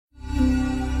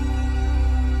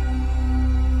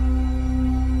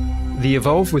The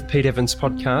Evolve with Pete Evans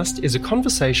podcast is a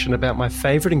conversation about my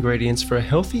favourite ingredients for a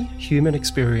healthy human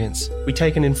experience. We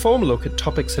take an informed look at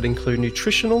topics that include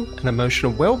nutritional and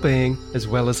emotional well-being, as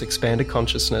well as expanded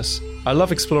consciousness. I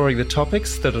love exploring the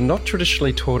topics that are not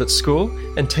traditionally taught at school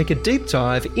and take a deep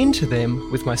dive into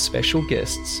them with my special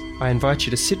guests. I invite you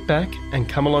to sit back and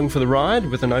come along for the ride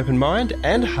with an open mind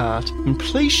and heart, and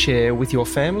please share with your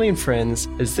family and friends,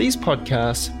 as these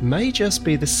podcasts may just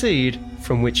be the seed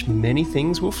from which many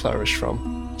things will flourish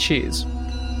from. Cheers.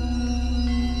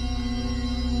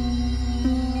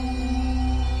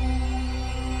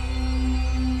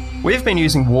 We've been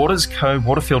using Waters Co.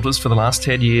 water filters for the last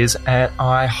 10 years, and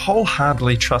I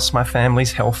wholeheartedly trust my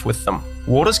family's health with them.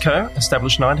 Waters Co.,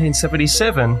 established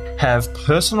 1977, have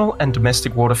personal and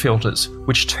domestic water filters,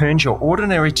 which turns your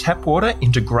ordinary tap water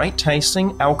into great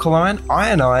tasting, alkaline,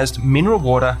 ionized mineral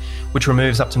water, which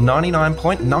removes up to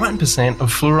 99.9%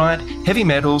 of fluoride, heavy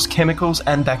metals, chemicals,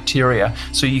 and bacteria,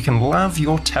 so you can love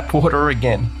your tap water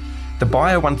again. The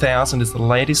Bio 1000 is the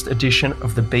latest edition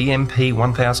of the BMP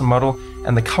 1000 model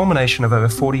and the culmination of over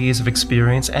 40 years of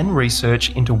experience and research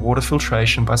into water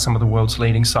filtration by some of the world's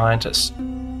leading scientists.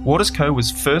 Waters Co.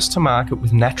 was first to market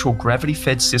with natural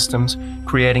gravity-fed systems,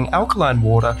 creating alkaline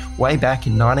water way back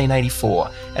in 1984,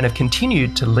 and have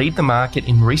continued to lead the market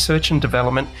in research and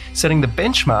development, setting the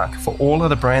benchmark for all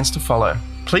other brands to follow.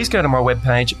 Please go to my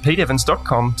webpage,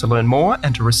 peteevans.com, to learn more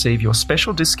and to receive your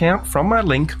special discount from my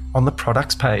link on the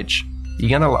products page. You're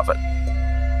going to love it.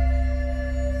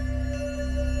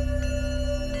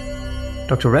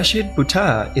 Dr. Rashid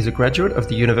Buttar is a graduate of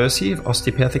the University of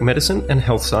Osteopathic Medicine and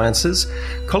Health Sciences,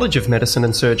 College of Medicine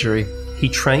and Surgery. He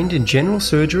trained in general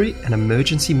surgery and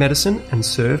emergency medicine and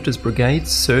served as brigade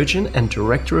surgeon and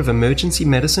director of emergency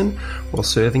medicine while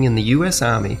serving in the US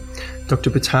Army.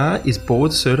 Dr. Buttar is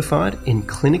board certified in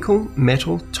clinical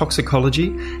metal toxicology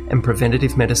and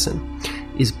preventative medicine,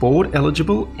 is board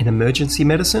eligible in emergency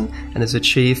medicine, and has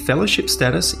achieved fellowship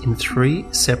status in 3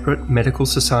 separate medical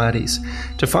societies.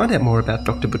 To find out more about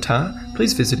Dr. Buttar,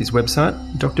 please visit his website,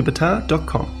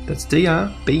 drbuttar.com. That's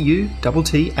DRBUTTAR.com.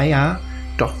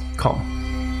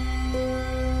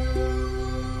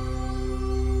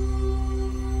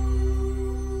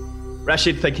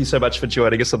 Rashid, thank you so much for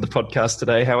joining us on the podcast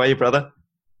today. How are you, brother?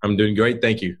 I'm doing great.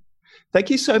 Thank you. Thank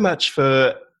you so much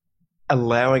for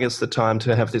allowing us the time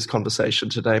to have this conversation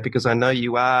today, because I know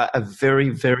you are a very,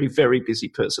 very, very busy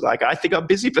person. Like, I think I'm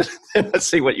busy, but then I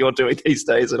see what you're doing these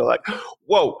days and I'm like,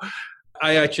 whoa.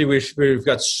 I actually wish we've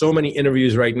got so many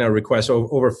interviews right now, requests,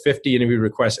 over 50 interview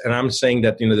requests. And I'm saying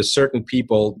that, there's certain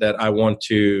people that I want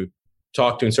to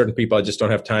talk to and certain people I just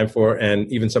don't have time for. And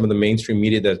even some of the mainstream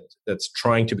media that's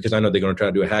trying to, because I know they're going to try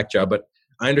to do a hack job. But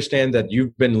I understand that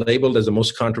you've been labeled as the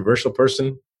most controversial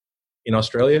person in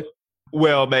Australia.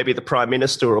 Well, maybe the Prime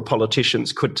Minister or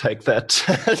politicians could take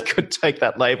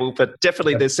that label, but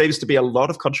definitely there seems to be a lot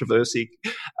of controversy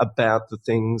about the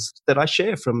things that I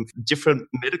share from different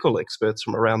medical experts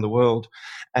from around the world.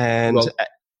 And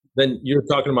then you're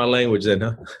talking my language then,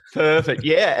 huh? Perfect.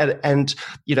 Yeah. And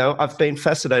I've been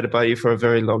fascinated by you for a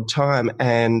very long time.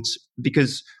 And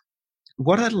because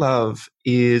what I love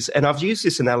is, and I've used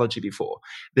this analogy before,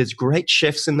 there's great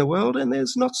chefs in the world and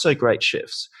there's not so great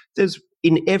chefs.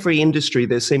 In every industry,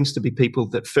 there seems to be people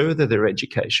that further their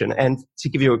education. And to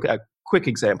give you a quick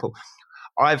example,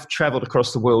 I've traveled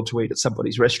across the world to eat at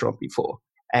somebody's restaurant before.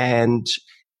 And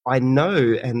I know,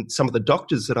 and some of the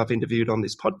doctors that I've interviewed on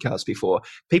this podcast before,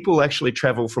 people actually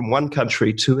travel from one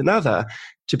country to another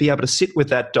to be able to sit with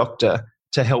that doctor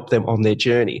to help them on their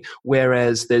journey.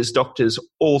 Whereas there's doctors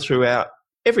all throughout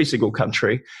every single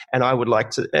country, and I would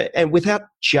like to, and without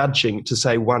judging to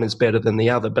say one is better than the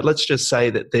other, but let's just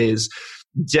say that there's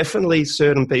definitely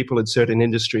certain people in certain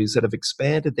industries that have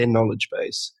expanded their knowledge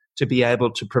base to be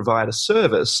able to provide a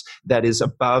service that is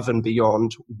above and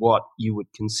beyond what you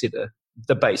would consider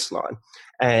the baseline.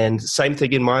 And same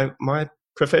thing in my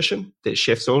profession. There's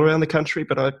chefs all around the country,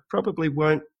 but I probably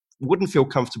wouldn't feel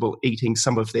comfortable eating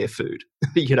some of their food,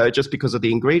 just because of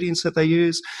the ingredients that they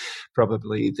use,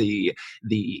 probably the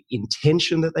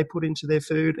intention that they put into their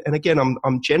food. And again,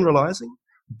 I'm generalizing,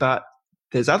 but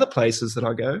there's other places that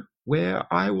I go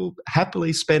where I will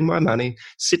happily spend my money,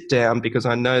 sit down, because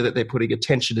I know that they're putting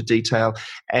attention to detail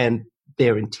and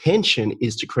their intention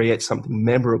is to create something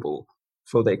memorable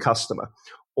for their customer,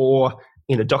 or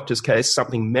in a doctor's case,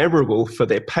 something memorable for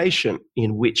their patient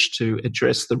in which to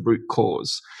address the root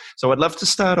cause. So I'd love to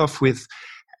start off with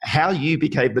how you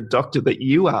became the doctor that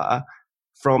you are,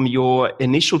 from your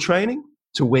initial training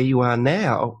to where you are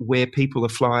now, where people are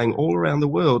flying all around the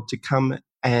world to come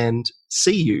and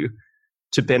see you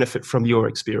to benefit from your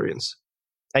experience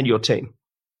and your team.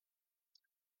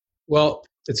 Well,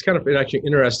 it's kind of actually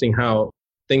interesting how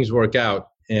things work out.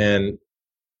 And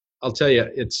I'll tell you,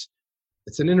 it's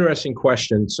an interesting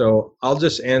question. So I'll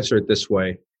just answer it this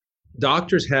way.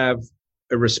 Doctors have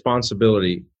a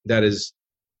responsibility that is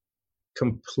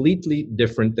completely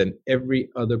different than every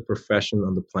other profession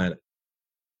on the planet.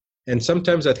 And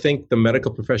sometimes I think the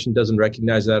medical profession doesn't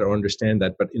recognize that or understand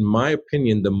that. But in my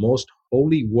opinion, the most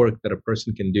holy work that a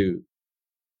person can do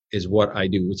is what I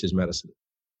do, which is medicine.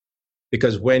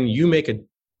 Because when you make a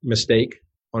mistake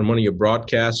on one of your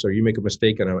broadcasts, or you make a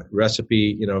mistake on a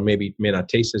recipe, maybe it may not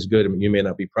taste as good, you may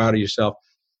not be proud of yourself.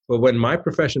 But when my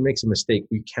profession makes a mistake,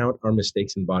 we count our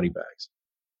mistakes in body bags.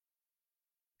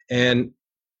 And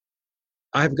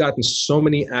I've gotten so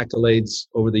many accolades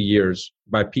over the years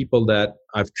by people that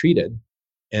I've treated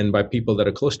and by people that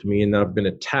are close to me, and I've been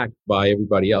attacked by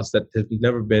everybody else that have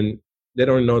never been, they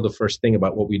don't know the first thing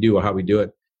about what we do or how we do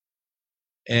it.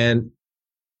 And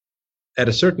at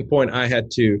a certain point, I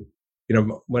had to,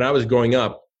 when I was growing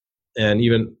up and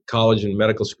even college and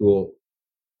medical school,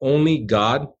 only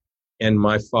God and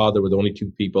my father were the only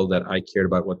two people that I cared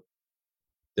about what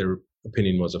their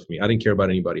opinion was of me. I didn't care about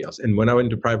anybody else. And when I went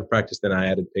into private practice, then I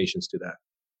added patience to that.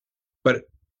 But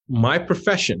my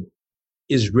profession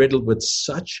is riddled with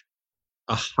such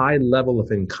a high level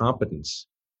of incompetence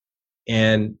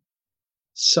and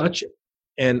such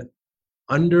an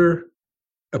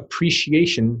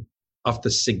underappreciation of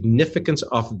the significance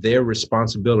of their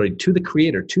responsibility to the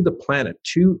creator, to the planet,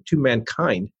 to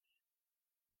mankind,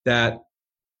 that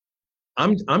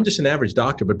I'm just an average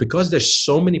doctor, but because there's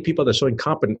so many people that are so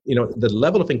incompetent, the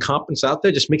level of incompetence out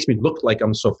there just makes me look like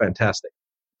I'm so fantastic.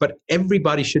 But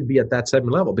everybody should be at that same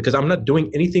level, because I'm not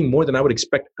doing anything more than I would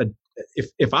expect.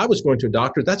 If I was going to a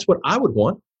doctor, that's what I would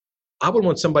want. I would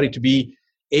want somebody to be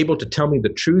able to tell me the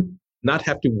truth, not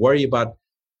have to worry about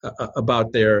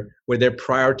where their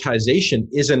prioritization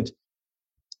isn't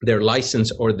their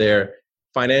license or their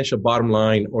financial bottom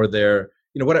line or their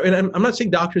whatever. And I'm not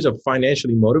saying doctors are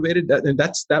financially motivated.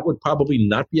 That would probably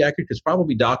not be accurate, because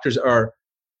probably doctors are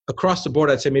across the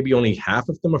board. I'd say maybe only half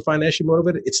of them are financially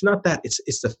motivated. It's not that.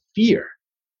 It's the fear.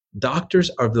 Doctors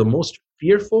are the most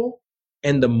fearful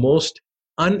and the most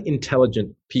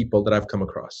unintelligent people that I've come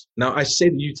across. Now,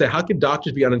 you'd say, how can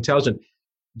doctors be unintelligent?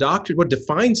 What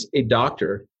defines a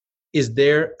doctor is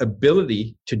their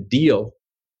ability to deal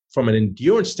from an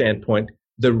endurance standpoint,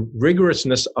 the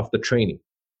rigorousness of the training.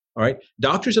 All right.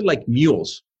 Doctors are like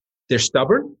mules. They're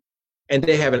stubborn and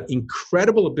they have an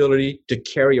incredible ability to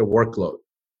carry a workload.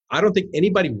 I don't think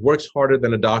anybody works harder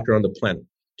than a doctor on the planet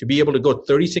to be able to go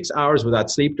 36 hours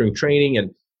without sleep during training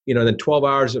and, then 12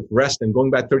 hours of rest and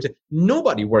going back 36.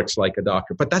 Nobody works like a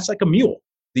doctor, but that's like a mule.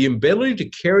 The ability to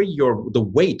carry the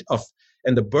weight of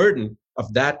and the burden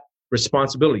of that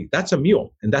responsibility, that's a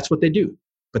mule, and that's what they do.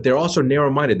 But they're also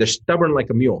narrow-minded. They're stubborn like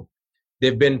a mule.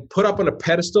 They've been put up on a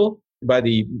pedestal by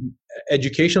the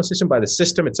educational system, by the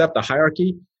system itself, the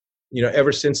hierarchy,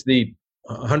 ever since the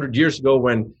 100 years ago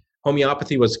when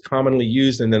homeopathy was commonly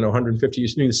used, and then 150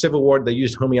 years, in the Civil War, they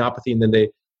used homeopathy, and then they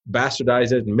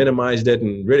bastardized it and minimized it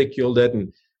and ridiculed it,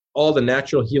 and all the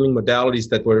natural healing modalities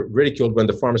that were ridiculed when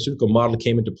the pharmaceutical model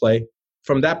came into play.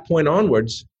 From that point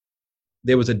onwards,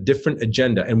 there was a different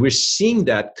agenda, and we're seeing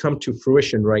that come to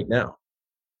fruition right now.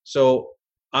 So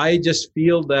I just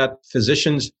feel that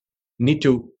physicians need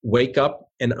to wake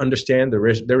up and understand their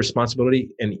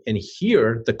responsibility and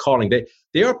hear the calling.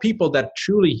 There are people that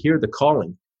truly hear the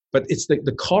calling, but it's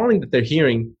the calling that they're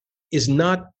hearing is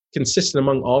not consistent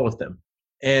among all of them.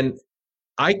 And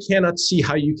I cannot see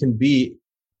how you can be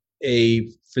a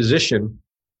physician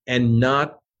and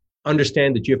not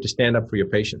understand that you have to stand up for your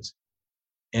patients.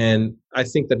 And I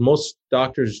think that most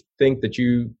doctors think that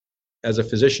you, as a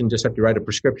physician, just have to write a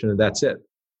prescription and that's it.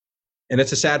 And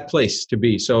it's a sad place to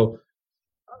be. So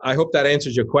I hope that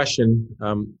answers your question.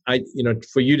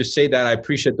 For you to say that, I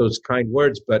appreciate those kind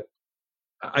words, but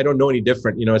I don't know any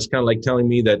different. It's kind of like telling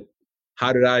me that,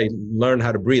 how did I learn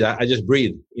how to breathe? I just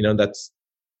breathe. I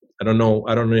don't know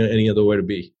any other way to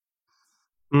be.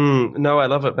 No, I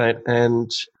love it, mate. And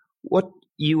what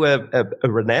you are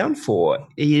renowned for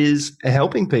is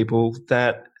helping people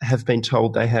that have been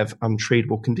told they have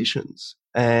untreatable conditions.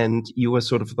 And you are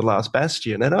sort of the last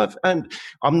bastion. And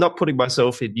I'm not putting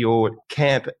myself in your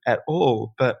camp at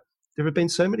all, but there have been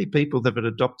so many people that have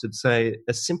adopted, say,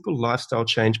 a simple lifestyle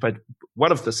change by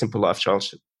one of the simple lifestyle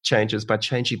changes by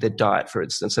changing their diet, for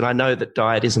instance. And I know that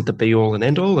diet isn't the be all and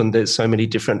end all, and there's so many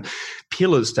different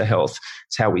pillars to health.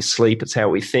 It's how we sleep, it's how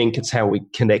we think, it's how we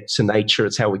connect to nature,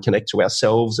 it's how we connect to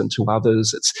ourselves and to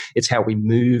others, it's how we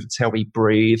move, it's how we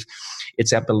breathe,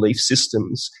 it's our belief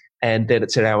systems, and then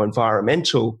it's in our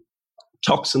environmental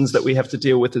toxins that we have to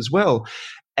deal with as well.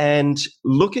 And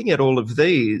looking at all of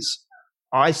these,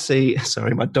 I see,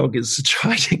 sorry, my dog is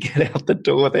trying to get out the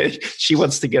door there. She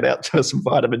wants to get out to some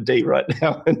vitamin D right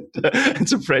now and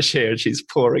some fresh air, and she's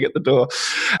pouring at the door.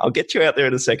 I'll get you out there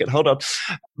in a second. Hold on.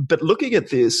 But looking at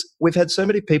this, we've had so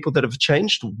many people that have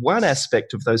changed one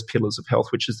aspect of those pillars of health,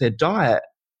 which is their diet,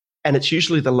 and it's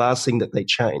usually the last thing that they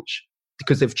change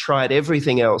because they've tried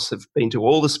everything else. They've been to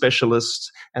all the specialists,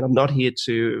 and I'm not here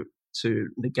to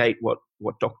negate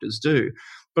what doctors do.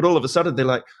 But all of a sudden, they're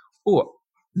like, oh,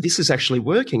 this is actually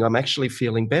working. I'm actually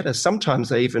feeling better. Sometimes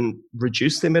they even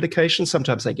reduce their medication.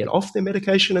 Sometimes they get off their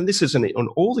medication. And this isn't on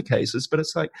all the cases, but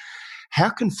it's like, how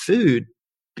can food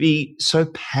be so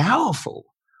powerful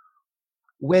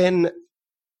when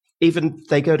even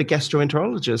they go to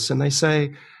gastroenterologists and they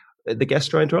say, the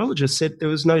gastroenterologist said there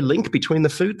was no link between the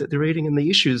food that they're eating and the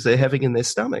issues they're having in their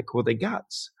stomach or their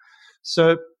guts.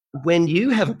 So when you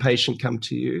have a patient come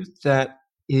to you that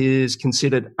is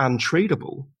considered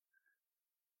untreatable,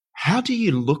 how do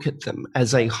you look at them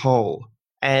as a whole?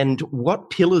 And what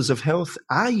pillars of health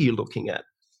are you looking at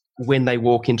when they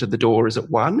walk into the door? Is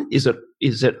it one? Is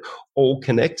it all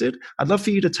connected? I'd love for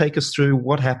you to take us through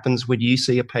what happens when you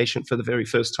see a patient for the very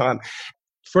first time.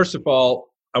 First of all,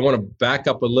 I want to back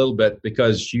up a little bit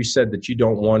because you said that you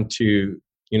don't want to,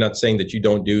 you're not saying that you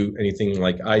don't do anything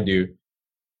like I do,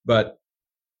 but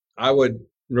I would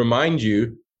remind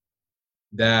you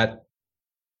that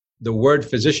the word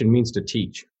physician means to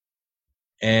teach.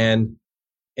 And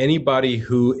anybody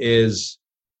who is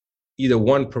either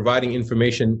one, providing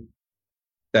information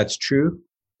that's true,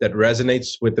 that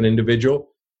resonates with an individual,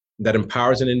 that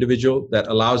empowers an individual, that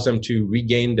allows them to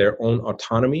regain their own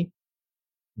autonomy,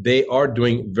 they are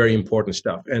doing very important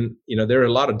stuff. And, there are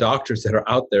a lot of doctors that are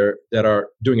out there that are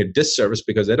doing a disservice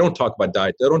because they don't talk about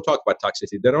diet. They don't talk about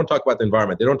toxicity. They don't talk about the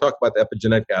environment. They don't talk about the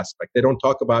epigenetic aspect. They don't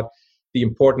talk about the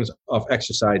importance of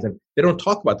exercise. And they don't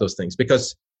talk about those things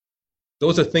because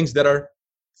those are things that are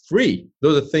free.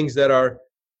 Those are things that are,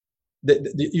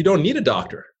 that you don't need a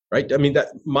doctor, right? I mean, that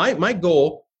my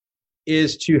goal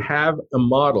is to have a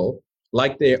model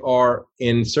like they are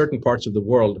in certain parts of the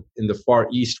world, in the Far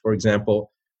East, for example.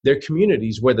 There are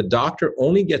communities where the doctor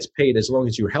only gets paid as long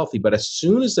as you're healthy. But as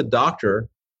soon as a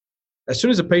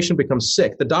patient becomes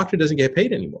sick, the doctor doesn't get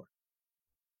paid anymore.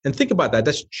 And think about that.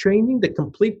 That's changing the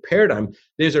complete paradigm.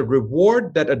 There's a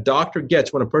reward that a doctor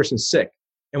gets when a person's sick.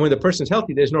 And when the person's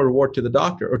healthy, there's no reward to the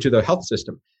doctor or to the health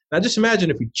system. Now, just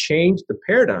imagine if we changed the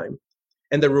paradigm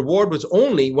and the reward was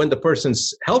only when the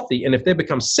person's healthy. And if they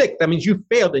become sick, that means you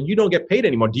failed and you don't get paid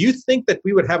anymore. Do you think that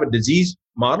we would have a disease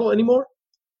model anymore?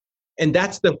 And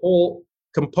that's the whole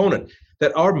component,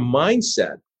 that our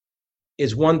mindset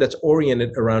is one that's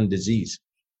oriented around disease,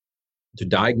 to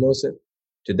diagnose it,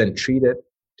 to then treat it,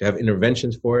 to have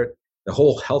interventions for it. The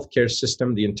whole healthcare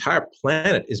system, the entire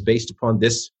planet is based upon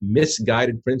this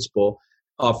misguided principle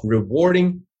of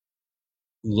rewarding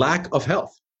lack of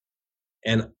health.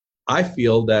 And I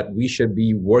feel that we should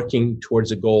be working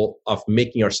towards a goal of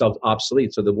making ourselves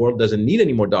obsolete so the world doesn't need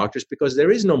any more doctors because there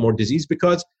is no more disease,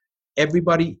 because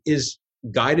everybody is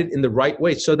guided in the right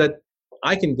way so that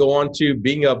I can go on to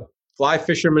being a fly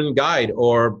fisherman guide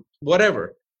or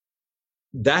whatever.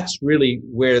 That's really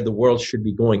where the world should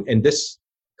be going. And this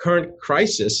current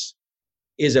crisis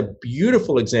is a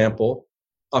beautiful example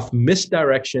of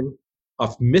misdirection,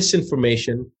 of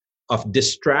misinformation, of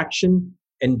distraction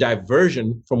and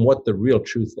diversion from what the real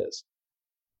truth is.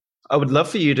 I would love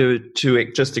for you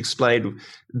to just explain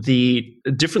the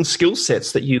different skill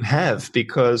sets that you have,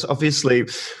 because obviously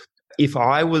if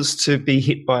I was to be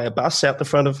hit by a bus out the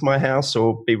front of my house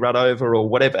or be run over or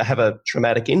whatever, have a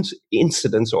traumatic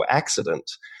incident or accident,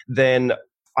 then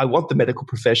I want the medical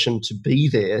profession to be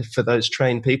there for those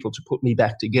trained people to put me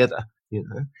back together,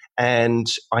 And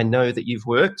I know that you've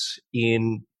worked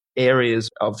in areas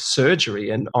of surgery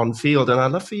and on field, and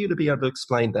I'd love for you to be able to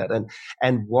explain that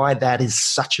and why that is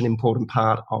such an important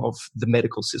part of the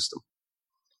medical system.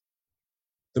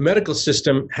 The medical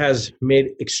system has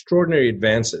made extraordinary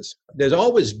advances. There's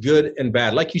always good and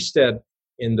bad. Like you said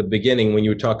in the beginning when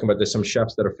you were talking about there's some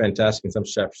chefs that are fantastic and some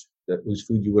chefs whose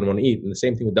food you wouldn't want to eat. And the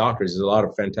same thing with doctors. There's a lot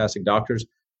of fantastic doctors,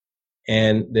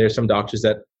 and there's some doctors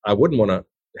that I wouldn't want to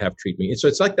have treat me. And so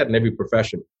it's like that in every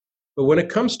profession. But when it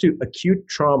comes to acute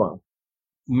trauma,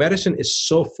 medicine is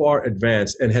so far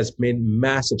advanced and has made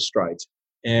massive strides.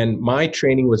 And my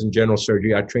training was in general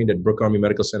surgery. I trained at Brooke Army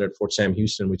Medical Center at Fort Sam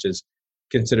Houston, which is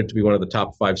considered to be one of the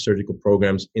top 5 surgical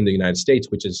programs in the United States,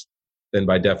 which is then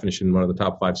by definition one of the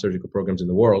top 5 surgical programs in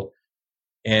the world.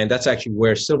 And that's actually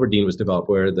where Silverdene was developed,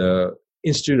 where the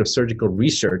Institute of Surgical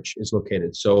Research is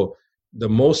located. So the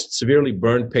most severely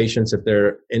burned patients, if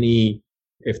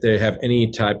they have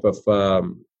any type of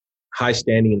high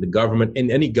standing in the government,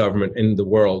 in any government in the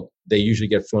world, they usually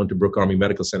get flown to Brooke Army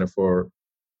Medical Center for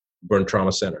burn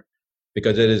trauma center,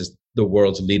 because it is the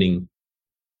world's leading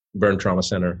burn trauma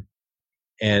center.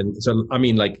 And so, I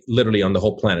mean, like literally on the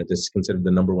whole planet, this is considered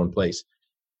the number one place.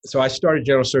 So I started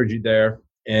general surgery there,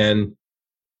 and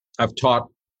I've taught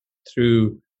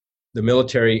through the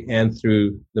military and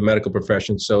through the medical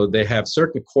profession. So they have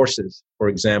certain courses, for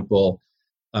example,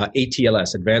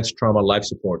 ATLS, Advanced Trauma Life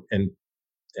Support, and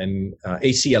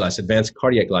ACLS, Advanced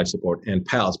Cardiac Life Support, and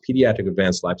PALS, Pediatric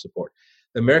Advanced Life Support.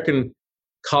 The American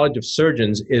College of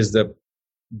Surgeons is the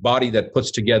body that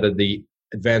puts together the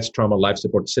Advanced Trauma Life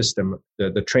Support System,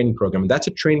 the training program. And that's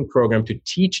a training program to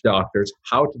teach doctors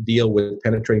how to deal with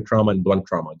penetrating trauma and blunt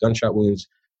trauma, gunshot wounds,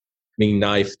 being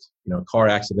knifed, car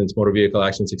accidents, motor vehicle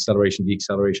accidents, acceleration,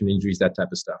 deceleration, injuries, that type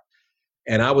of stuff.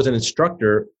 And I was an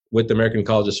instructor with the American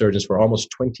College of Surgeons for almost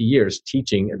 20 years,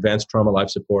 teaching advanced trauma life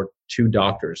support to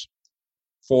doctors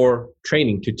for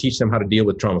training to teach them how to deal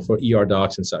with trauma, for ER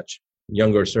docs and such,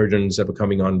 younger surgeons that were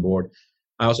coming on board.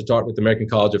 I also taught with the American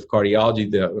College of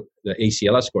Cardiology, the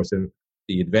ACLS course,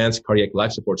 the Advanced Cardiac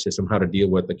Life Support System, how to deal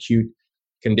with acute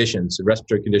conditions,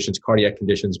 respiratory conditions, cardiac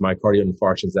conditions, myocardial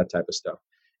infarctions, that type of stuff.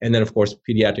 And then, of course,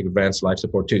 Pediatric Advanced Life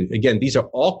Support too. Again, these are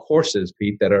all courses,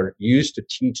 Pete, that are used to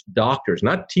teach doctors,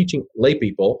 not teaching lay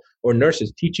people or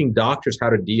nurses, teaching doctors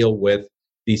how to deal with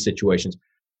these situations.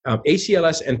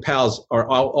 ACLS and PALS are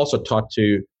also taught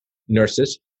to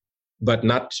nurses, but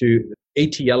not to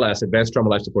ATLS, Advanced Trauma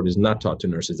Life Support, is not taught to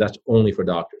nurses. That's only for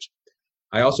doctors.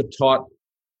 I also taught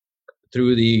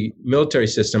through the military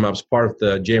system. I was part of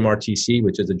the JMRTC,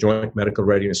 which is the Joint Medical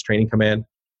Readiness Training Command.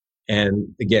 And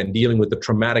again, dealing with the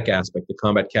traumatic aspect, the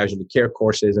combat casualty care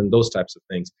courses and those types of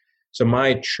things. So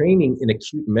my training in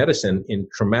acute medicine, in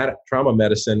trauma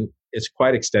medicine, is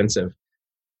quite extensive.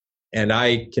 And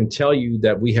I can tell you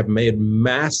that we have made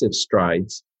massive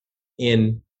strides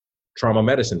in trauma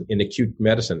medicine, in acute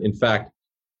medicine. In fact,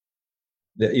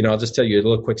 I'll just tell you a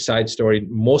little quick side story.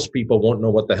 Most people won't know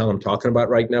what the hell I'm talking about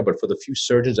right now, but for the few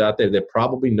surgeons out there, they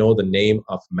probably know the name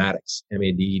of Maddox,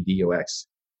 Maddox.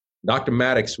 Dr.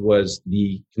 Maddox was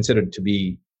considered to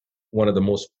be one of the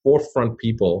most forefront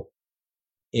people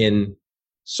in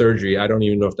surgery. I don't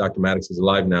even know if Dr. Maddox is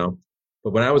alive now.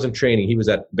 But when I was in training, he was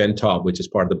at Ben Taub, which is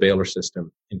part of the Baylor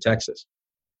system in Texas.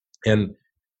 And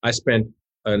I spent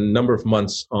a number of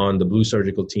months on the Blue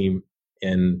Surgical team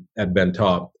at Ben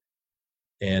Taub.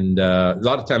 And a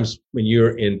lot of times when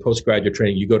you're in postgraduate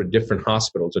training, you go to different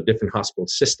hospitals or different hospital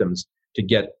systems to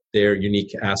get their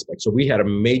unique aspects. So we had a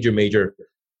major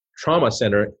trauma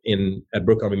center at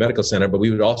Brooke Army Medical Center, but we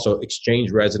would also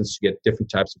exchange residents to get different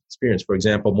types of experience. For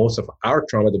example, most of our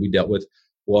trauma that we dealt with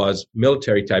was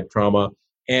military type trauma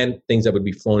and things that would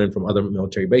be flown in from other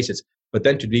military bases. But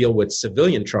then to deal with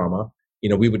civilian trauma,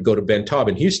 we would go to Ben Taub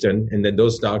in Houston, and then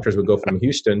those doctors would go from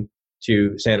Houston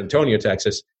to San Antonio,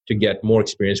 Texas, to get more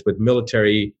experience with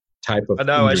military type of I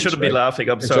know, injuries, I shouldn't be laughing.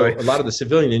 I'm sorry. So a lot of the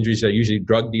civilian injuries are usually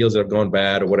drug deals that have gone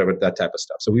bad or whatever, that type of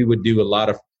stuff. So we would do a lot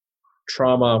of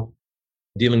trauma,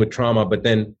 dealing with trauma, but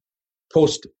then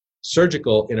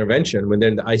post-surgical intervention, when they're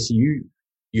in the ICU,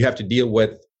 you have to deal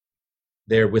with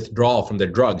their withdrawal from their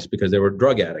drugs because they were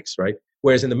drug addicts, right?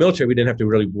 Whereas in the military, we didn't have to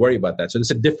really worry about that. So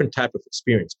it's a different type of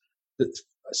experience.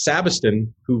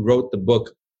 Sabiston, who wrote the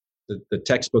book, the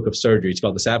textbook of surgery, it's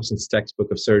called the Sabiston's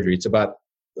Textbook of Surgery. It's about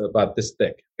this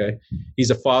thick, okay? He's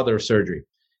a father of surgery.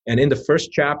 And in the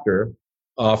first chapter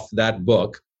of that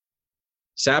book,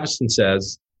 Sabiston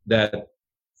says that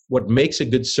what makes a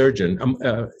good surgeon,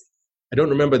 I don't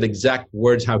remember the exact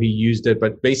words how he used it,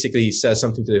 but basically he says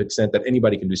something to the extent that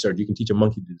anybody can do surgery. You can teach a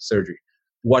monkey to do surgery.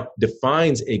 What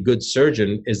defines a good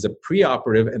surgeon is the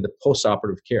preoperative and the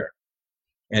postoperative care.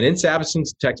 And in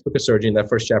Sabiston's Textbook of Surgery, in that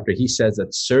first chapter, he says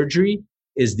that surgery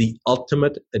is the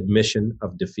ultimate admission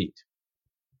of defeat.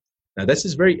 Now, this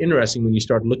is very interesting when you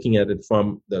start looking at it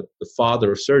from the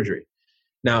father of surgery.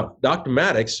 Now, Dr.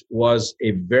 Maddox was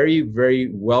a very, very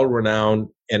well-renowned,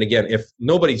 and again, if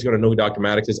nobody's going to know who Dr.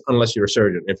 Maddox is unless you're a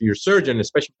surgeon. If you're a surgeon,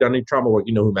 especially if you've done any trauma work,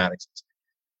 you know who Maddox is.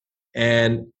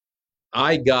 And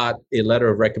I got a letter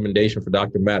of recommendation for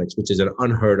Dr. Maddox, which is an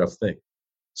unheard of thing.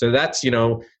 So that's,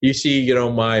 you see,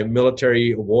 my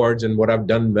military awards and what I've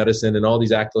done in medicine and all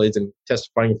these accolades and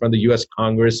testifying in front of the U.S.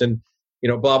 Congress and,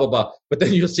 blah, blah, blah. But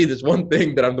then you'll see this one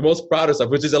thing that I'm the most proudest of,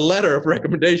 which is a letter of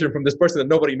recommendation from this person that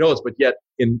nobody knows, but yet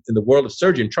in the world of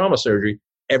surgery and trauma surgery,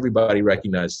 everybody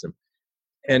recognizes him.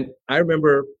 And I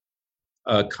remember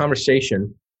a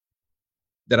conversation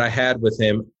that I had with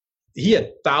him he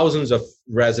had thousands of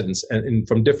residents and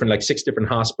from different, like 6 different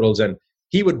hospitals. And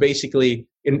he would basically,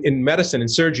 in medicine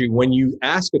and surgery, when you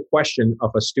ask a question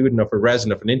of a student, of a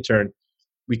resident, of an intern,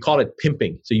 we call it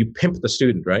pimping. So you pimp the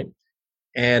student, right?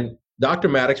 And Dr.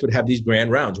 Maddox would have these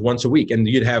grand rounds once a week. And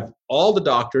you'd have all the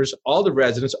doctors, all the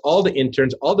residents, all the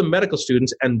interns, all the medical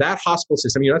students, and that hospital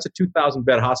system, that's a 2,000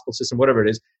 bed hospital system, whatever it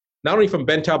is, not only from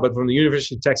Bentow, but from the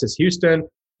University of Texas, Houston,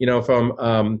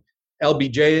 from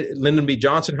LBJ, Lyndon B.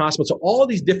 Johnson Hospital. So all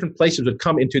these different places would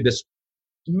come into this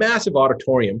massive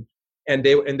auditorium, and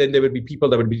then there would be people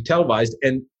that would be televised,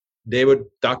 and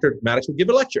Dr. Maddox would give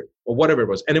a lecture or whatever it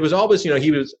was. And it was always, he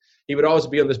would always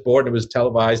be on this board, and it was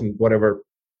televised and whatever.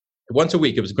 Once a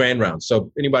week, it was grand rounds.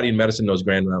 So anybody in medicine knows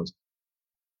grand rounds.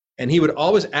 And he would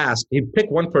always he'd pick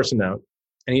one person out,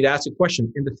 and he'd ask a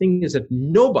question. And the thing is that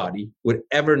nobody would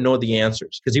ever know the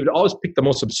answers, because he would always pick the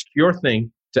most obscure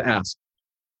thing to ask.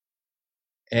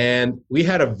 And we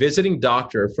had a visiting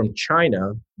doctor from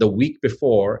China the week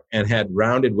before and had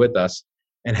rounded with us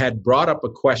and had brought up a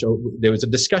question. There was a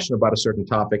discussion about a certain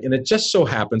topic, and it just so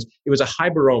happens it was a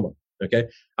hyperoma. Okay,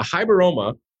 a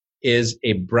hyperoma is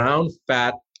a brown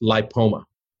fat lipoma.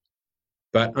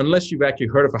 But unless you've actually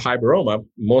heard of a hyperoma,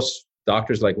 most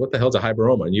doctors are like, what the hell's a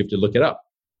hyperoma? And you have to look it up.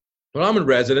 Well, I'm a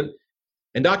resident,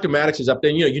 and Dr. Maddox is up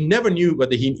there. You never knew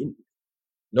whether he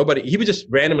would just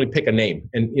randomly pick a name.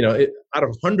 And, out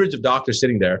of hundreds of doctors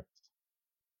sitting there.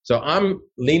 So I'm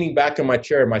leaning back in my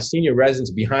chair, my senior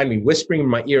resident's behind me, whispering in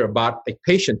my ear about a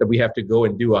patient that we have to go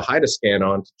and do a HIDA scan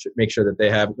on to make sure that they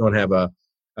don't have a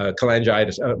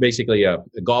cholangitis, basically a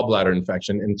gallbladder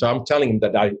infection. And so I'm telling him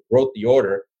that I wrote the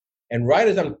order. And right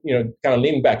as I'm, kind of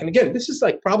leaning back, and again, this is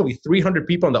like probably 300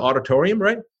 people in the auditorium,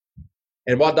 right?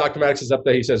 And while Dr. Maddox is up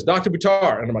there, he says, Dr.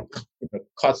 Buttar, and I'm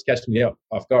like, catching me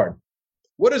off guard.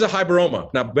 What is a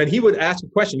hyperoma? Now, when he would ask a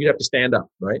question, you'd have to stand up,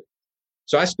 right?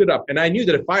 So I stood up, and I knew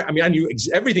that I knew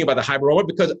everything about the hyperoma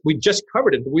because we just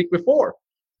covered it the week before.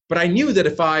 But I knew that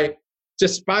if I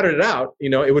just spouted it out,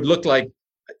 it would look like,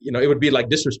 it would be like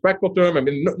disrespectful to him. I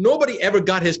mean, nobody ever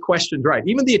got his questions right.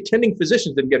 Even the attending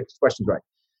physicians didn't get his questions right.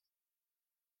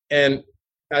 And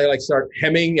I start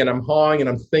hemming, and I'm hawing, and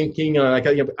I'm thinking,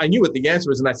 and I knew what the answer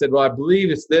was. And I said, well, I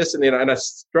believe it's this. And, and I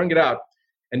strung it out.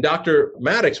 And Dr.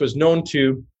 Maddox was known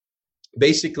to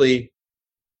basically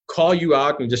call you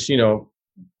out and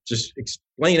just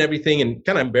explain everything and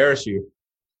kind of embarrass you.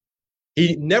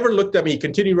 He never looked at me. He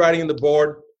continued writing on the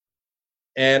board,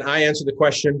 and I answered the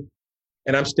question,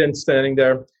 and I'm still standing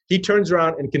there. He turns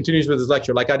around and continues with his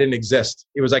lecture like I didn't exist.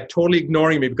 It was like totally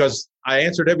ignoring me because I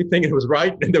answered everything and it was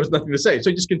right and there was nothing to say. So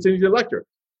he just continues the lecture.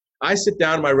 I sit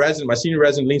down, my senior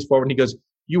resident leans forward, and he goes,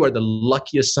 you are the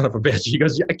luckiest son of a bitch. He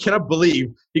goes, I cannot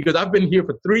believe. He goes, I've been here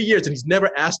for 3 years and he's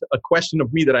never asked a question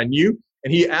of me that I knew.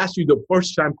 And he asked you the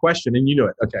first time question and you knew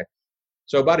it. Okay.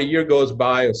 So about a year goes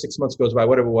by or 6 months goes by,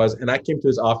 whatever it was. And I came to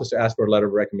his office to ask for a letter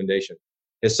of recommendation.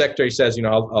 His secretary says,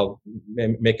 I'll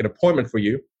make an appointment for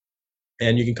you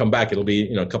and you can come back. It'll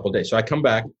be, a couple of days. So I come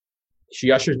back. She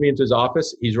ushers me into his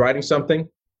office. He's writing something.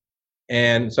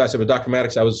 And so I said, well, Dr.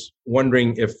 Maddox, I was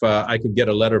wondering if I could get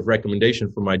a letter of recommendation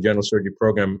for my general surgery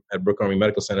program at Brooke Army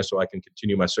Medical Center so I can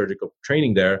continue my surgical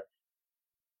training there.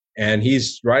 And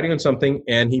he's writing on something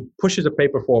and he pushes a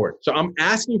paper forward. So I'm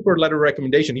asking for a letter of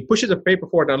recommendation. He pushes a paper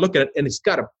forward and I look at it and it's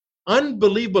got an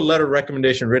unbelievable letter of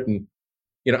recommendation written.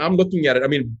 I'm looking at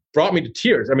it. Brought me to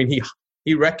tears.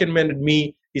 He recommended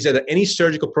me. He said that any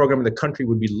surgical program in the country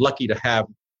would be lucky to have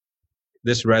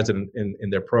this resident in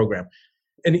their program.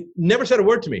 And he never said a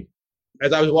word to me.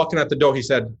 As I was walking out the door, he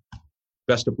said,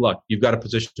 best of luck. You've got a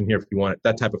position here if you want it.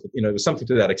 That type of, it was something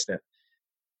to that extent.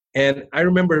 And I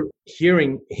remember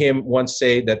hearing him once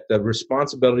say that the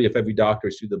responsibility of every doctor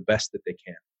is to do the best that they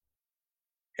can.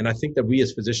 And I think that we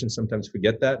as physicians sometimes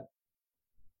forget that.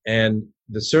 And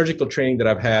the surgical training that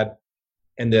I've had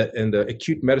and the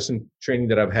acute medicine training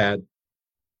that I've had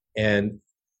and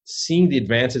seeing the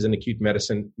advances in acute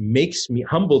medicine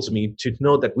humbles me to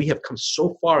know that we have come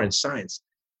so far in science,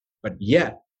 but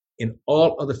yet in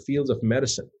all other fields of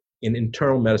medicine, in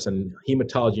internal medicine,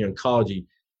 hematology, oncology,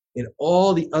 in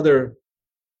all the other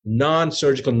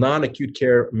non-surgical, non-acute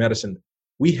care medicine,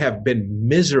 we have been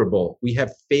miserable. We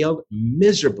have failed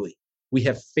miserably. We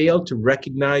have failed to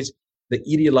recognize the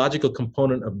etiological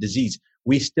component of disease.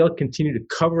 We still continue to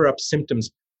cover up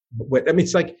symptoms.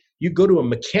 It's like you go to a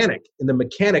mechanic and the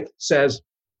mechanic says,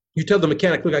 you tell the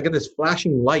mechanic, look, I got this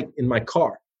flashing light in my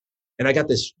car and I got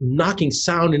this knocking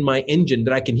sound in my engine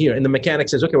that I can hear. And the mechanic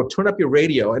says, okay, well, turn up your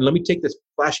radio and let me take this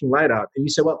flashing light out. And you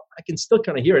say, well, I can still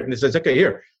kind of hear it. And it says, okay,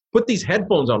 here, put these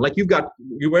headphones on. Like you're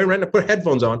wearing right now, put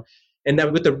headphones on. And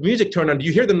then with the music turned on, do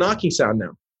you hear the knocking sound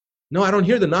now? No, I don't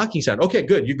hear the knocking sound. Okay,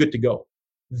 good. You're good to go.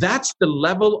 That's the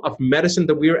level of medicine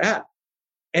that we're at.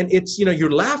 And it's,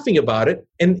 you're laughing about it.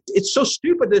 And it's so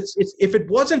stupid. It's if it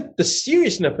wasn't the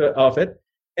seriousness of it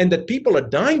and that people are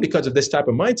dying because of this type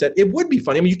of mindset, it would be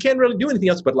funny. I mean, you can't really do anything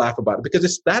else but laugh about it because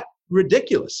it's that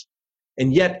ridiculous.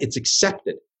 And yet it's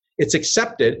accepted. It's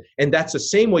accepted. And that's the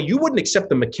same way you wouldn't accept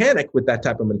the mechanic with that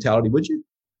type of mentality, would you?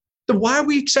 Then why are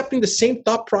we accepting the same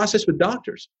thought process with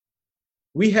doctors?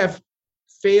 We have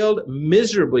failed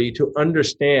miserably to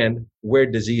understand where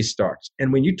disease starts.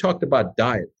 And when you talked about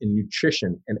diet and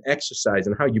nutrition and exercise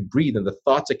and how you breathe and the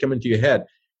thoughts that come into your head,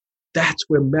 that's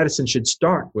where medicine should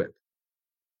start with.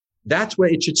 That's where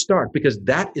it should start because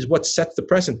that is what sets the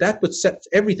precedent. That's what sets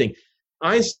everything.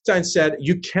 Einstein said,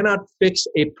 you cannot fix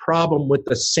a problem with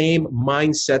the same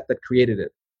mindset that created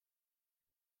it.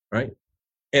 Right?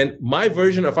 And my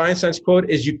version of Einstein's quote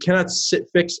is you cannot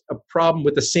fix a problem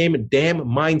with the same damn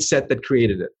mindset that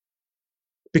created it.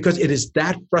 Because it is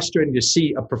that frustrating to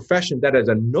see a profession that is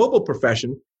a noble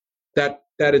profession, that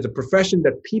is a profession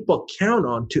that people count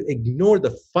on to ignore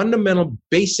the fundamental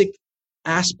basic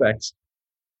aspects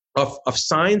of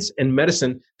science and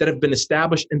medicine that have been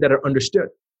established and that are understood.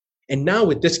 And now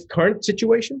with this current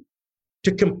situation,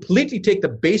 to completely take the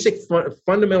basic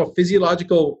fundamental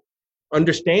physiological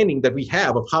understanding that we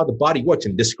have of how the body works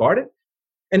and discard it,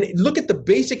 and look at the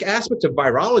basic aspects of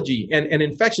virology and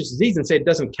infectious disease and say it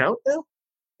doesn't count now,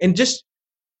 and just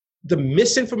the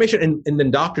misinformation, and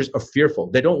then doctors are fearful.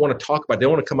 They don't want to talk about it. They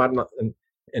want to come out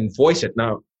and voice it.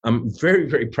 Now, I'm very,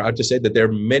 very proud to say that there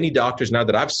are many doctors now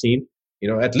that I've seen,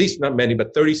 at least not many,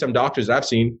 but 30-some doctors I've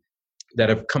seen that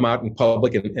have come out in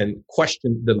public and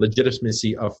questioned the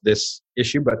legitimacy of this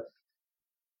issue. But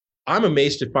I'm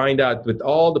amazed to find out with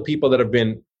all the people that have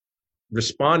been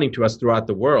responding to us throughout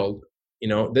the world,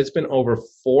 there's been over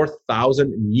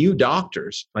 4,000 new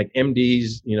doctors, like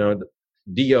MDs,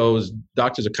 DOs,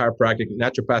 doctors of chiropractic,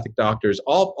 naturopathic doctors,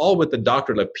 all with the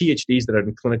doctorate, like PhDs that are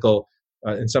in clinical,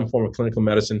 in some form of clinical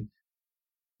medicine,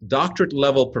 doctorate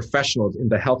level professionals in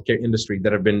the healthcare industry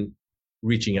that have been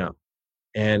reaching out.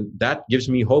 And that gives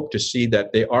me hope to see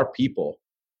that there are people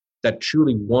that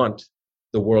truly want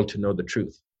the world to know the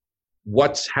truth.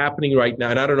 What's happening right now,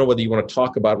 and I don't know whether you want to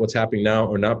talk about what's happening now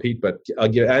or not, Pete, but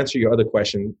I'll answer your other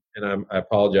question, and I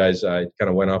apologize. I kind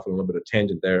of went off on a little bit of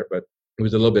tangent there, but it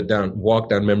was a little bit walk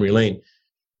down memory lane.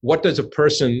 What does a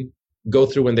person go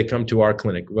through when they come to our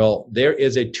clinic? Well, there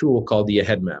is a tool called the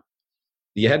AHEAD map.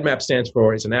 The AHEAD map it's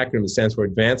an acronym that stands for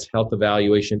Advanced Health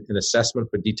Evaluation and Assessment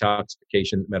for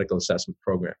Detoxification Medical Assessment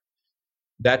Program.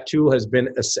 That tool is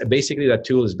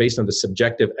based on the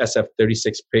subjective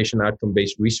SF36 patient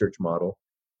outcome-based research model.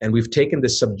 And we've taken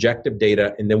this subjective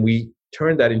data and then we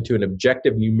turn that into an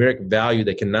objective numeric value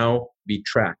that can now be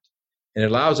tracked. And it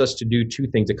allows us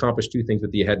to accomplish two things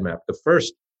with the AHEAD map. The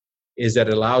first is that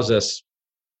it allows us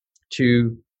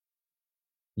to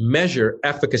measure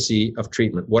efficacy of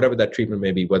treatment, whatever that treatment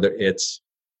may be, whether it's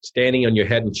standing on your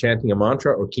head and chanting a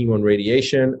mantra or chemo and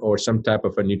radiation or some type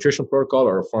of a nutritional protocol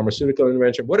or a pharmaceutical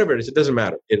intervention, whatever it is, it doesn't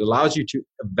matter. It allows you to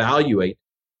evaluate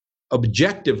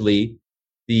objectively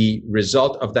the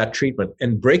result of that treatment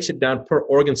and breaks it down per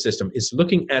organ system. It's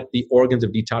looking at the organs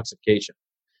of detoxification.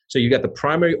 So you got the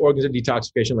primary organs of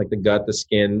detoxification like the gut, the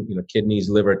skin, kidneys,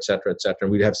 liver, et cetera, et cetera.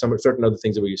 And we have some certain other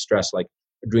things that we stress like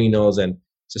adrenals and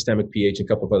systemic pH and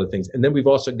a couple of other things. And then we've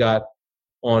also got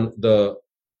on the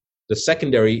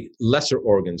secondary lesser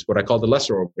organs, what I call the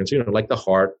lesser organs, like the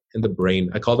heart and the brain.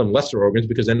 I call them lesser organs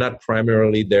because they're not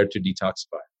primarily there to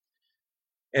detoxify.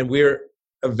 And we're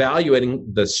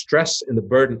evaluating the stress and the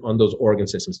burden on those organ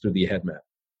systems through the AHEAD map.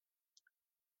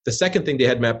 The second thing the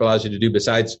AHEAD map allows you to do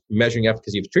besides measuring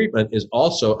efficacy of treatment is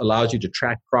also allows you to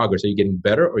track progress. Are you getting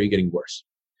better or are you getting worse?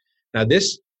 Now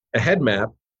this AHEAD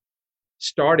map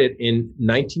started in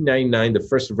 1999, the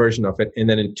first version of it. And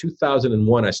then in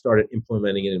 2001, I started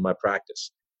implementing it in my practice.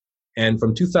 And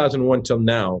from 2001 till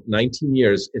now, 19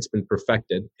 years, it's been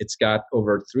perfected. It's got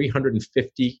over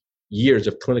 350 years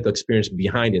of clinical experience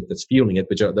behind it that's fueling it,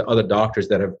 which are the other doctors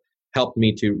that have helped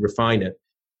me to refine it.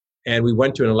 And we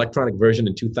went to an electronic version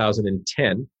in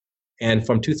 2010. And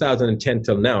from 2010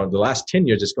 till now, the last 10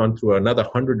 years, it's gone through another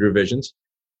 100 revisions.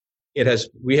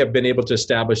 We have been able to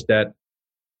establish that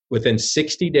within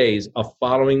 60 days of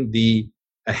following the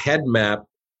AHEAD map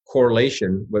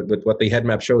correlation with what the AHEAD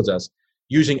map shows us,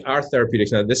 using our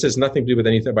therapeutics. Now, this has nothing to do with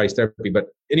anybody's therapy, but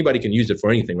anybody can use it for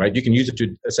anything, right? You can use it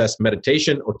to assess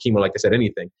meditation or chemo, like I said,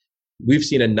 anything. We've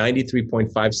seen a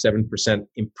 93.57%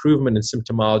 improvement in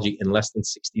symptomology in less than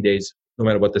 60 days, no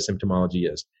matter what the symptomology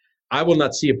is. I will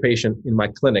not see a patient in my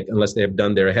clinic unless they have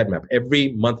done their AHEAD map.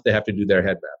 Every month they have to do their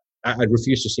AHEAD map. I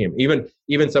refuse to see them.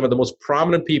 Even some of the most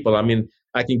prominent people. I mean,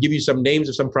 I can give you some names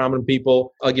of some prominent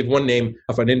people. I'll give one name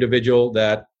of an individual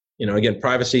that, again,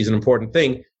 privacy is an important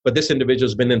thing, but this individual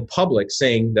has been in public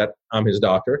saying that I'm his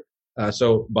doctor.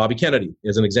 So Bobby Kennedy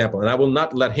is an example. And I will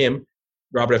not let him,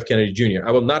 Robert F. Kennedy Jr.,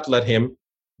 I will not let him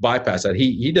bypass that.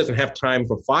 He doesn't have time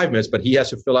for 5 minutes, but he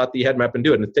has to fill out the head map and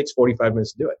do it. And it takes 45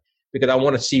 minutes to do it because I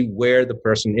want to see where the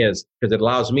person is, because it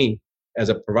allows me as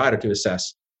a provider to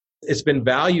assess. It's been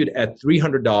valued at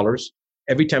 $300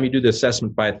 every time you do the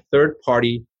assessment by a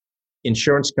third-party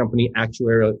insurance company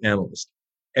actuarial analyst.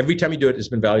 Every time you do it, it's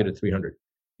been valued at $300.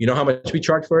 You know how much we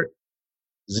charge for it?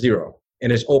 $0.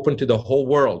 And it's open to the whole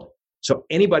world. So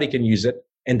anybody can use it.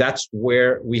 And that's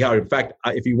where we are. In fact,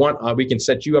 if you want, we can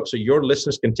set you up so your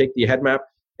listeners can take the head map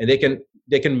and they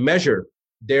can measure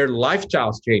their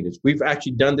lifestyle changes. We've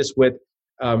actually done this with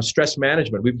stress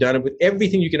management. We've done it with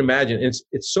everything you can imagine. And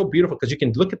it's so beautiful because you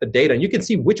can look at the data and you can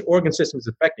see which organ system is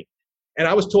affecting. And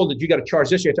I was told that you got to charge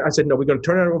this year. I said, no, we're going to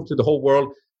turn it over to the whole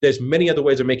world. There's many other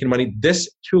ways of making money. This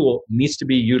tool needs to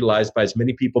be utilized by as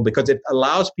many people because it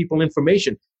allows people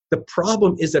information. The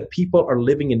problem is that people are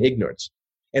living in ignorance.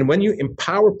 And when you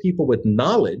empower people with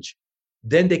knowledge,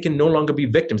 then they can no longer be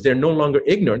victims. They're no longer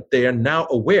ignorant. They are now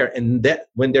aware. And that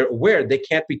when they're aware, they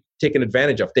can't be taken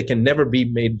advantage of. They can never be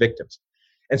made victims.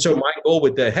 And so my goal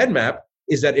with the head map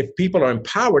is that if people are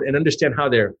empowered and understand how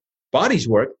their bodies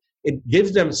work, it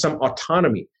gives them some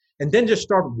autonomy. And then just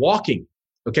start walking.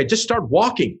 Okay, just start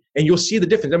walking and you'll see the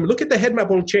difference. I mean, look at the head map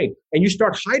will change and you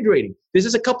start hydrating. This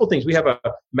is a couple things. We have a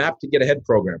map to get ahead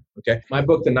program. Okay. My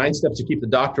book, The 9 Steps to Keep the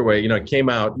Doctor Away, it came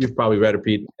out. You've probably read it,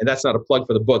 Pete. And that's not a plug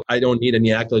for the book. I don't need any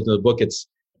accolades in the book. It's,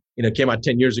 it came out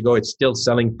 10 years ago. It's still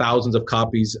selling thousands of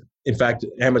copies. In fact,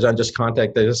 Amazon just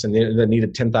contacted us and they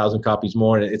needed 10,000 copies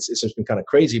more. And it's just been kind of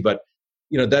crazy. But,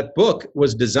 that book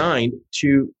was designed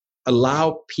to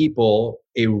allow people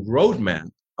a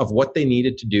roadmap of what they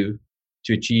needed to do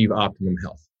to achieve optimum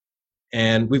health.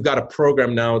 And we've got a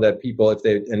program now that people, if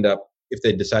they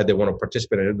decide they want to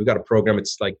participate in it, we've got a program.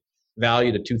 It's like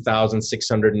valued at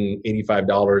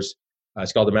 $2,685.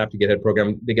 It's called the Map to Get Ahead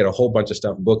program. They get a whole bunch of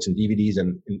stuff, books and DVDs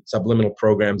and subliminal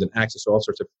programs and access to all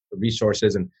sorts of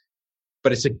resources.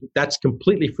 But that's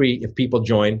completely free if people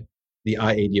join the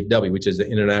IADFW, which is the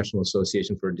International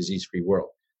Association for a Disease-Free World.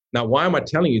 Now, why am I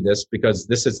telling you this? Because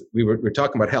we're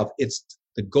talking about health. It's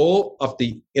the goal of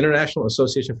the International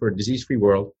Association for a Disease-Free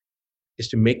World is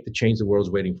to make the change the world's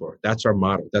waiting for. That's our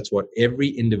motto. That's what every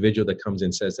individual that comes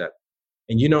in says that.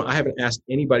 And I haven't asked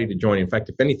anybody to join. In fact,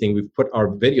 if anything, we've put our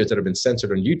videos that have been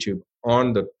censored on YouTube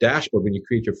on the dashboard when you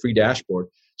create your free dashboard,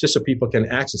 just so people can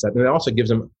access that. And it also gives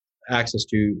them access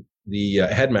to the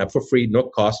head map for free, no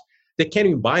cost. They can't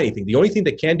even buy anything. The only thing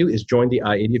they can do is join the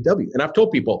IADFW. And I've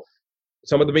told people,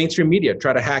 some of the mainstream media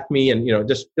try to hack me and,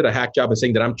 just did a hack job and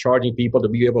saying that I'm charging people to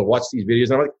be able to watch these videos.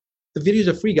 And I'm like, the videos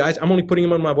are free, guys. I'm only putting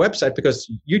them on my website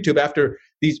because YouTube, after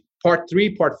these part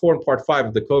 3, part 4, and part 5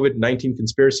 of the COVID-19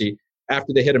 conspiracy,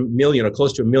 after they hit 1 million or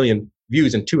close to 1 million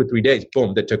views in 2 or 3 days,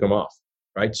 boom, they took them off,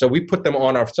 right? So we put them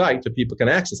on our site so people can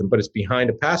access them, but it's behind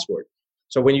a password.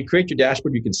 So when you create your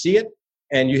dashboard, you can see it.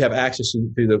 And you have access to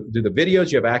the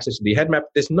videos, you have access to the head map.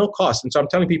 There's no cost. And so I'm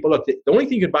telling people, look, the only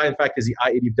thing you can buy, in fact, is the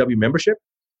IADFW membership.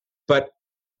 But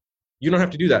you don't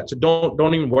have to do that. So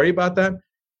don't even worry about that.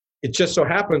 It just so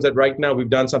happens that right now we've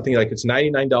done something like it's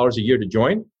 $99 a year to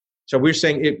join. So we're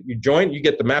saying if you join, you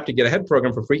get the Map to Get Ahead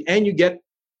program for free, and you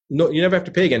never have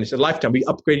to pay again. It's a lifetime. We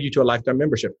upgraded you to a lifetime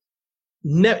membership.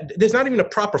 There's not even a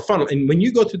proper funnel. And when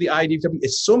you go through the IADFW,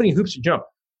 it's so many hoops to jump.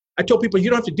 I told people, you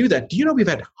don't have to do that. Do you know we've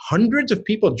had hundreds of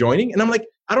people joining? And I'm like,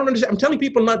 I don't understand. I'm telling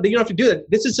people that you don't have to do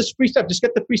that. This is just free stuff. Just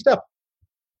get the free stuff.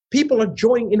 People are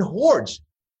joining in hordes.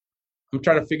 I'm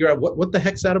trying to figure out what the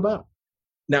heck's that about.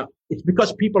 Now, it's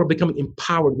because people are becoming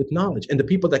empowered with knowledge. And the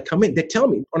people that come in, they tell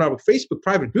me on our Facebook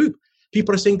private group,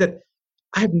 people are saying that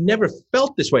I have never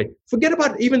felt this way. Forget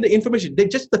about even the information. They're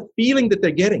just the feeling that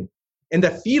they're getting. And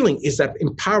that feeling is that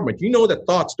empowerment. You know that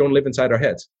thoughts don't live inside our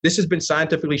heads. This has been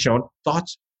scientifically shown.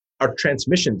 Thoughts are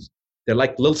transmissions. They're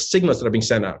like little signals that are being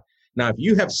sent out. Now, if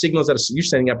you have signals that you're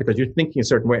sending out because you're thinking a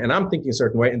certain way, and I'm thinking a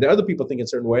certain way, and the other people think a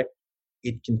certain way,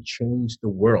 it can change the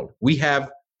world. We have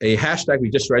a hashtag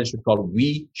we just registered called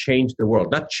We Change the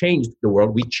World. Not changed the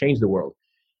world, we change the world.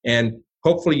 And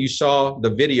hopefully you saw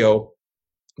the video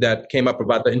that came up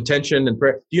about the intention and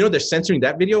prayer. Do you know they're censoring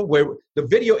that video? Where the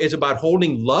video is about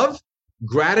holding love,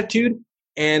 gratitude,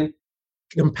 and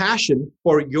compassion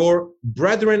for your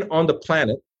brethren on the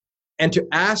planet, and to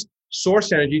ask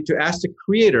Source Energy, to ask the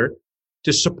Creator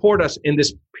to support us in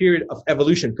this period of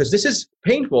evolution. Because this is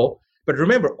painful, but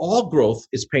remember, all growth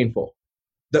is painful.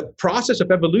 The process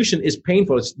of evolution is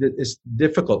painful. It's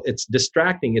difficult. It's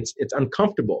distracting. It's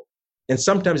uncomfortable. And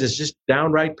sometimes it's just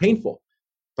downright painful.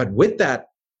 But with that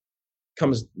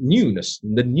comes newness,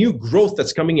 the new growth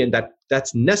that's coming in,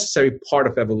 that's necessary part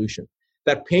of evolution.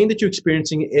 That pain that you're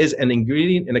experiencing is an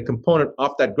ingredient and a component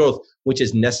of that growth, which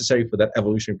is necessary for that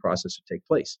evolutionary process to take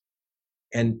place.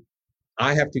 And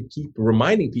I have to keep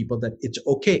reminding people that it's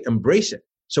okay, embrace it.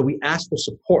 So we ask for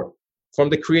support from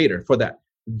the creator for that.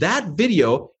 That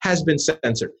video has been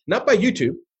censored, not by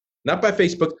YouTube, not by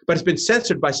Facebook, but it's been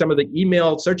censored by some of the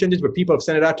email search engines where people have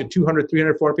sent it out to 200,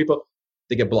 300, 400 people.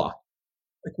 They get blocked.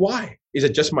 Like, why? Is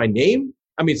it just my name?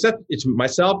 I mean, it's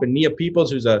myself and Nia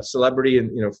Peoples, who's a celebrity,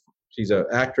 and she's an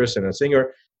actress and a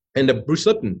singer, and Bruce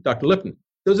Lipton, Dr. Lipton.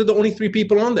 Those are the only 3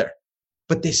 people on there.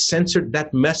 But they censored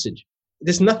that message.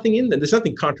 There's nothing in there. There's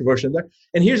nothing controversial in there.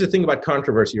 And here's the thing about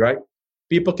controversy, right?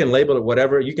 People can label it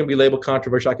whatever. You can be labeled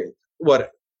controversial.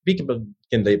 People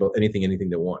can label anything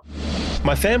they want.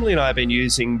 My family and I have been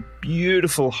using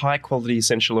beautiful, high-quality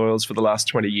essential oils for the last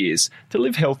 20 years to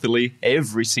live healthily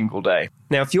every single day.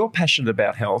 Now, if you're passionate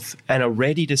about health and are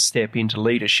ready to step into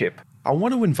leadership, I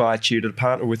want to invite you to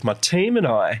partner with my team and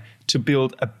I to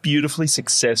build a beautifully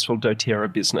successful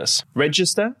doTERRA business.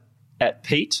 Register at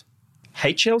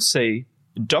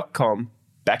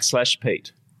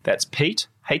PeteHLC.com/Pete. That's Pete,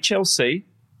 HLC,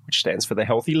 which stands for the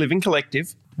Healthy Living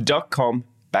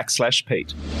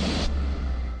Collective.com/Pete.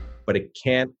 But it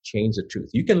can't change the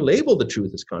truth. You can label the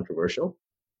truth as controversial.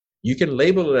 You can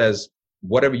label it as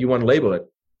whatever you want to label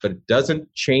it, but it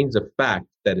doesn't change the fact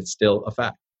that it's still a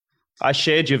fact. I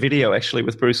shared your video actually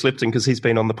with Bruce Lipton because he's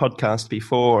been on the podcast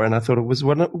before, and I thought it was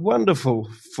wonderful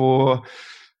for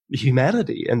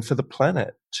humanity and for the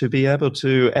planet to be able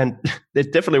to, and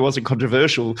it definitely wasn't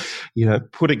controversial,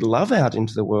 putting love out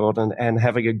into the world and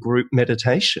having a group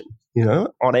meditation,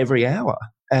 on every hour.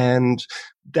 And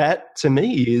that to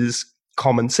me is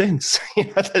common sense.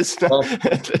 There's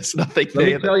nothing there. Let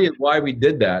me tell you why we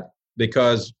did that.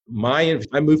 Because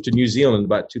I moved to New Zealand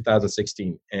about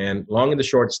 2016, and long and the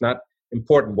short, it's not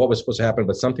important what was supposed to happen,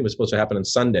 but something was supposed to happen on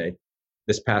Sunday,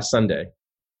 this past Sunday.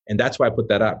 And that's why I put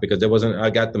that up, because I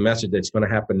got the message that it's going to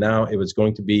happen now. It was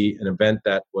going to be an event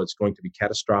that was going to be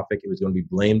catastrophic. It was going to be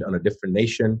blamed on a different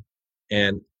nation.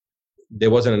 And there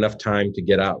wasn't enough time to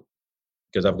get out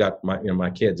because I've got my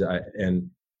kids. And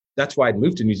that's why I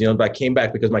moved to New Zealand. But I came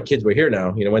back because my kids were here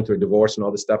now, went through a divorce and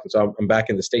all this stuff. And so I'm back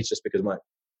in the States just because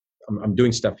I'm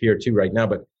doing stuff here too right now.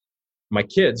 But my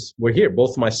kids were here.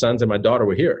 Both my sons and my daughter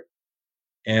were here.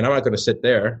 And I'm not going to sit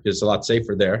there because it's a lot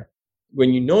safer there.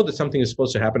 When you know that something is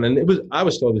supposed to happen, and I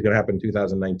was told it was going to happen in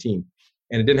 2019,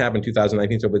 and it didn't happen in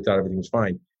 2019, so we thought everything was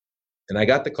fine. And I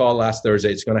got the call last Thursday.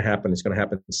 It's going to happen. It's going to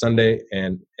happen Sunday.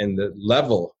 And the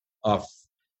level of,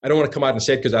 I don't want to come out and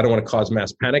say it because I don't want to cause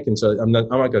mass panic. And so I'm not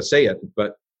going to say it.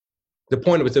 But the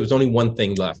point was there was only one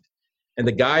thing left. And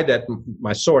the guy that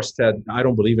my source said, I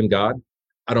don't believe in God.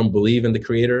 I don't believe in the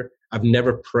creator. I've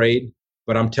never prayed.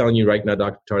 But I'm telling you right now,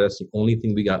 Dr. Tar, that's the only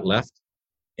thing we got left.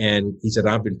 And he said,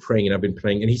 I've been praying and I've been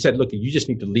praying. And he said, look, you just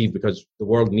need to leave because the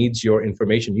world needs your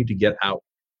information. You need to get out.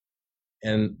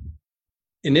 And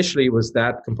initially it was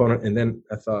that component. And then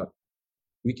I thought,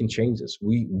 we can change this.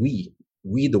 We,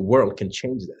 the world, can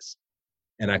change this.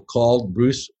 And I called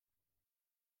Bruce.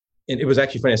 And it was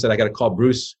actually funny. I said, I got to call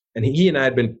Bruce. And he and I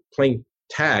had been playing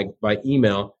tag by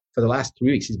email for the last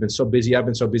 3 weeks. He's been so busy. I've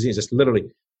been so busy. It's just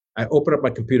literally, I open up my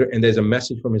computer and there's a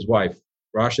message from his wife.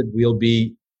 Rashid, we'll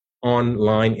be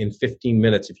online in 15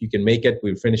 minutes. If you can make it,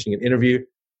 we're finishing an interview.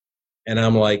 And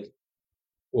I'm like,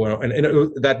 well, and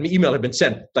that email had been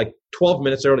sent like 12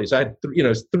 minutes early. So I had, it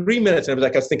was 3 minutes. And I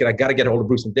was thinking, I got to get a hold of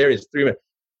Bruce. And there he is, 3 minutes.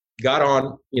 Got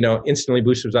on, instantly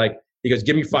Bruce was like, he goes,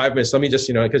 give me 5 minutes. Let me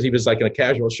just, because he was like in a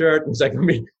casual shirt. And he's like,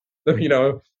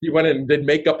 he went in and did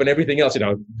makeup and everything else.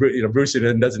 Bruce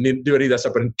doesn't need to do any of that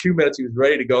stuff. But in 2 minutes, he was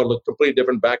ready to go, looked completely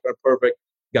different, background perfect.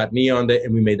 Got me on there,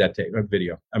 and we made that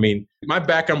video. I mean, my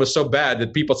background was so bad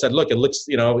that people said, "Look, it looks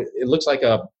like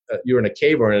you're in a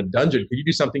cave or in a dungeon. Could you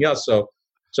do something else?" So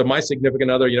my significant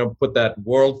other, put that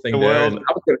world thing there, and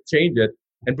I was going to change it.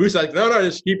 And Bruce was like, "No,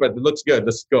 just keep it. It looks good.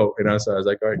 Let's go." So I was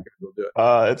like, "All right, good, we'll do it."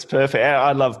 It's perfect.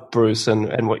 I love Bruce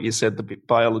and what you said, the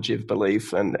biology of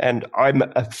belief, and I'm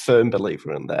a firm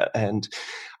believer in that. And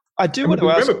I do want to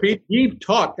ask. Remember, Pete, he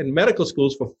taught in medical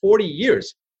schools for 40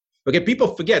 years. Okay,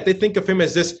 people forget. They think of him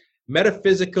as this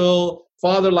metaphysical,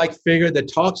 father-like figure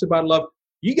that talks about love.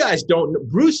 You guys don't know.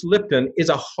 Bruce Lipton is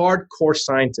a hardcore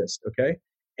scientist, okay?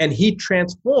 And he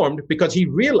transformed because he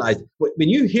realized,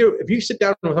 if you sit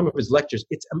down on some of his lectures,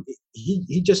 it's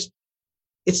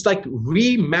like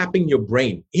remapping your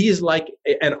brain. He is like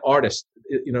an artist.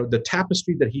 the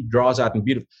tapestry that he draws out in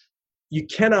beautiful. You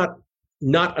cannot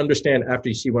not understand after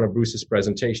you see one of Bruce's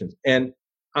presentations. And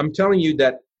I'm telling you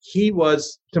that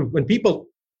when people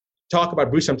talk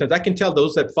about Bruce, sometimes I can tell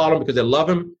those that follow him because they love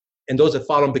him, and those that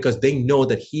follow him because they know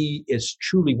that he is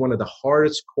truly one of the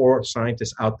hardest core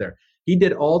scientists out there. He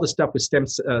did all the stuff with stem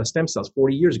cells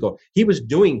 40 years ago.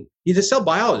 He's a cell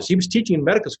biologist. He was teaching in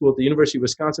medical school at the University of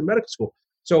Wisconsin Medical School.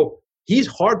 So he's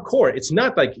hardcore. It's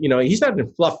not like, he's not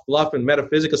in fluff and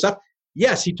metaphysical stuff.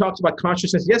 Yes, he talks about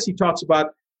consciousness. Yes, he talks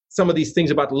about some of these things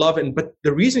about love. But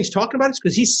the reason he's talking about it is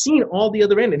because he's seen all the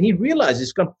other end, and he realizes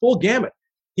it's gone full gamut.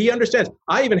 He understands.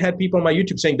 I even had people on my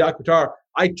YouTube saying, Dr. Buttar,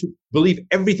 I believe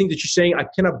everything that you're saying. I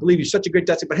cannot believe you're such a great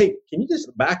doctor. But hey, can you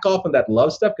just back off on that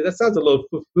love stuff? Because that sounds a little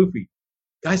foofy.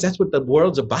 Guys, that's what the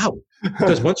world's about.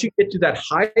 Because once you get to that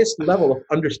highest level of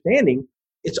understanding,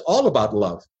 it's all about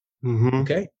love. Mm-hmm.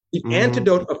 Okay? The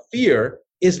antidote of fear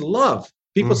is love.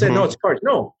 People say, no, it's courage.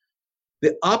 No.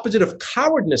 The opposite of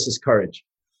cowardness is courage.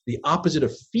 The opposite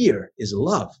of fear is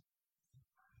love.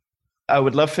 I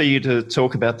would love for you to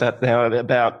talk about that now,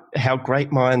 about how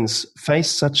great minds face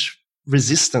such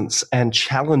resistance and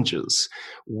challenges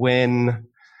when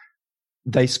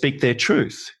they speak their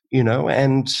truth,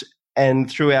 and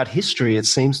throughout history it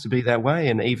seems to be that way,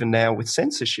 and even now with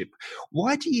censorship.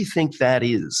 Why do you think that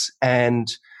is? And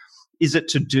is it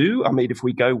to do, if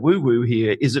we go woo-woo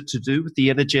here, is it to do with the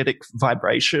energetic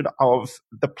vibration of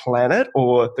the planet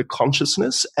or the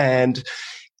consciousness? And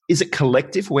is it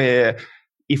collective, where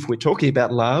if we're talking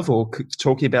about love or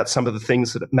talking about some of the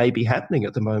things that may be happening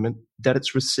at the moment, that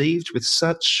it's received with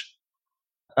such,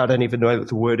 I don't even know what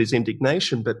the word is,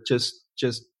 indignation, but just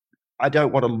I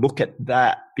don't want to look at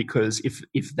that, because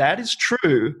if that is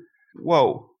true,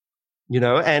 whoa,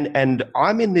 and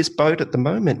I'm in this boat at the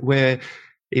moment where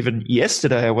even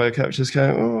yesterday I woke up just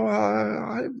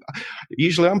going,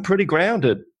 usually I'm pretty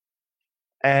grounded,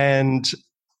 and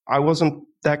I wasn't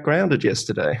that grounded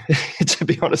yesterday. To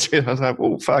be honest with you, I was like,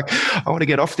 oh, fuck, I want to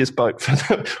get off this boat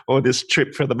or this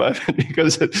trip for the moment,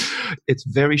 because it's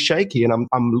very shaky, and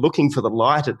I'm looking for the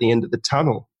light at the end of the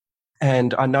tunnel.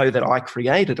 And I know that I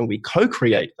created and we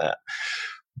co-create that.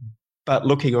 But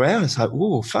looking around, it's like,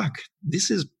 oh, fuck,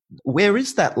 where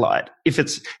is that light?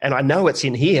 And I know it's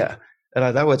in here, and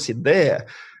I know it's in there.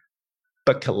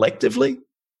 But collectively,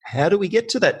 how do we get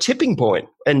to that tipping point?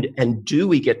 And do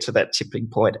we get to that tipping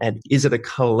point? And is it a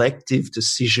collective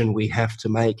decision we have to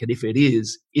make? And if it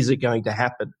is it going to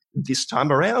happen this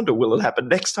time around, or will it happen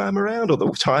next time around, or the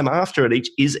time after? And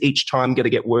each time going to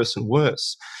get worse and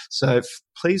worse? So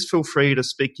please feel free to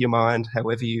speak your mind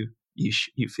however you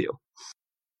feel.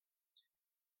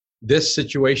 This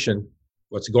situation,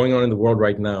 what's going on in the world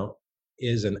right now,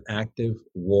 is an active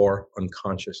war on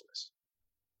consciousness.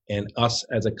 And us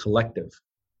as a collective,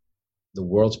 the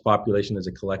world's population as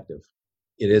a collective,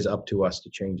 it is up to us to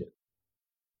change it.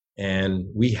 And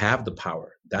we have the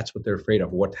power. That's what they're afraid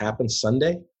of. What happened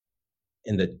Sunday,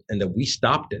 and that we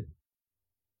stopped it.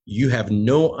 You have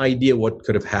no idea what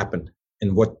could have happened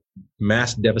and what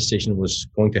mass devastation was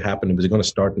going to happen. It was going to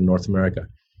start in North America.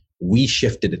 We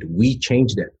shifted it. We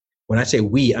changed it. When I say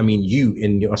we, I mean you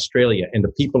in Australia and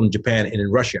the people in Japan and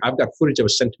in Russia. I've got footage that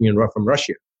was sent to me from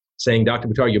Russia saying, Dr.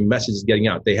 Buttar, your message is getting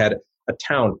out. They had a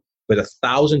town with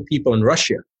 1,000 people in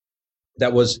Russia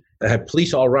that had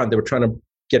police all around. They were trying to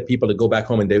get people to go back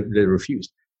home, and they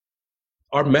refused.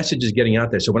 Our message is getting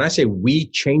out there. So when I say we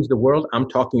change the world, I'm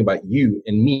talking about you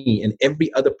and me and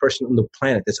every other person on the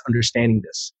planet that's understanding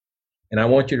this. And I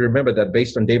want you to remember that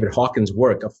based on David Hawkins'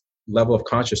 work of level of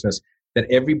consciousness, that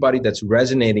everybody that's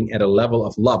resonating at a level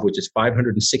of love, which is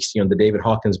 560 on the David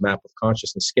Hawkins map of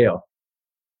consciousness scale,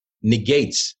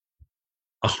 negates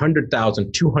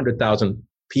 100,000, 200,000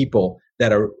 people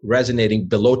that are resonating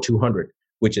below 200,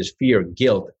 which is fear,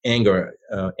 guilt, anger,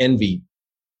 envy,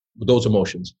 those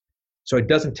emotions. So it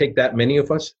doesn't take that many of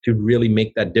us to really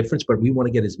make that difference, but we want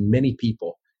to get as many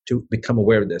people to become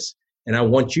aware of this. And I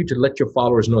want you to let your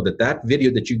followers know that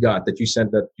video that you got, that you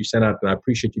sent out, and I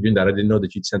appreciate you doing that. I didn't know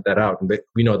that you'd sent that out. And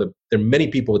we know that there are many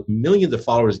people with millions of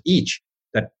followers each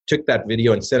that took that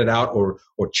video and sent it out, or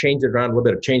changed it around a little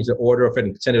bit, or changed the order of it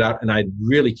and sent it out. And I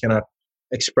really cannot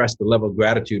express the level of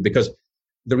gratitude, because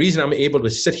the reason I'm able to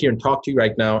sit here and talk to you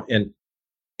right now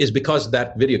is because of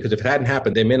that video. Because if it hadn't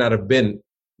happened, there may not have been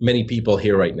many people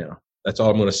here right now. That's all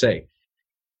I'm going to say.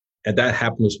 And that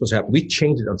happened, was supposed to happen. We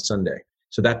changed it on Sunday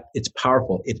so that it's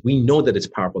powerful. We know that it's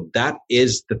powerful. That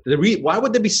is why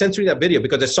would they be censoring that video?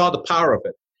 Because they saw the power of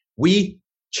it. We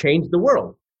changed the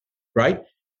world, right?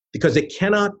 Because they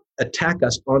cannot attack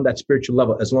us on that spiritual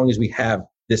level as long as we have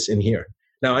this in here.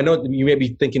 Now, I know you may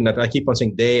be thinking that I keep on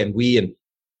saying they and we, and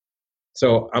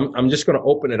So I'm just going to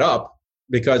open it up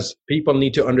because people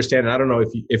need to understand. And I don't know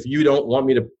if you don't want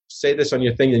me to say this on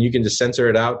your thing, then you can just censor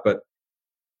it out. But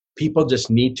people just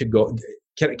need to go.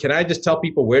 Can I just tell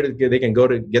people where they can go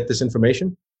to get this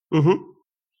information? Mm-hmm.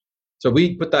 So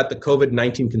we put that the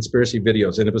COVID-19 conspiracy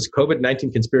videos, and it was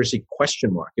COVID-19 conspiracy ?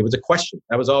 It was a question.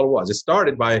 That was all it was. It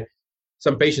started by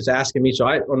some patients asking me. So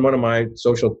on one of my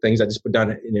social things, I just put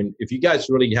down, and if you guys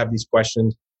really have these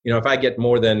questions, if I get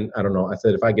more than, I don't know, I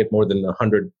said, if I get more than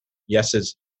 100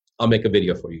 yeses, I'll make a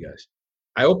video for you guys.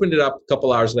 I opened it up a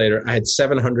couple hours later. I had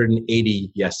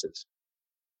 780 yeses.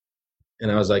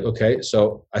 And I was like, okay,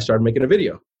 so I started making a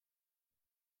video.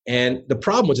 And the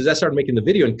problem was, as I started making the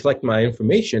video and collecting my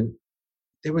information,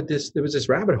 there was this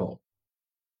rabbit hole.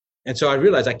 And so I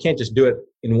realized I can't just do it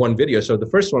in one video. So the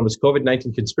first one was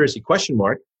COVID-19 conspiracy ?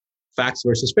 Facts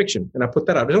versus fiction. And I put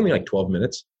that out. It was only like 12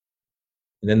 minutes.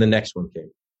 And then the next one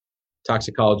came.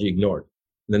 Toxicology ignored.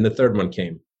 And then the third one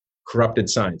came. Corrupted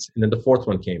science. And then the fourth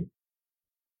one came.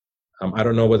 I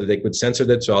don't know whether they could censor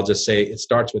that. So I'll just say it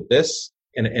starts with this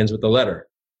and it ends with the letter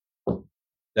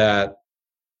that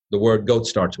the word goat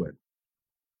starts with.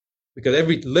 Because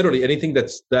literally anything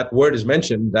that word is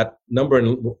mentioned, that number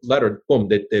and letter, boom,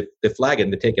 they flag it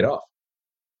and they take it off.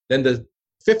 Then the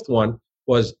fifth one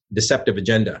was deceptive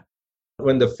agenda.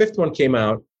 When the fifth one came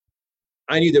out,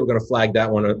 I knew they were going to flag that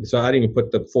one. So I didn't even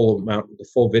put the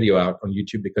full video out on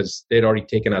YouTube because they'd already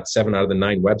taken out 7 out of the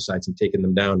 9 websites and taken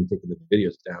them down and taken the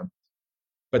videos down.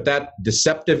 But that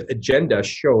deceptive agenda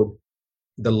showed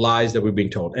the lies that were being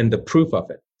told and the proof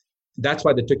of it. That's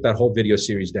why they took that whole video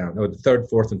series down, or the third,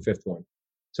 fourth, and fifth one.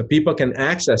 So people can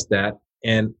access that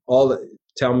and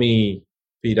tell me,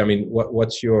 Pete, I mean,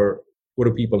 what do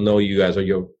people know you as, or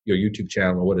your YouTube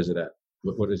channel, or what is it at?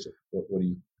 What is it? What do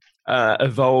you?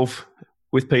 Evolve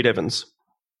with Pete Evans.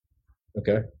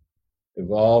 Okay.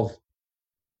 Evolve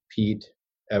Pete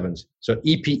Evans. So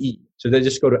EPE. So they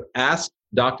just go to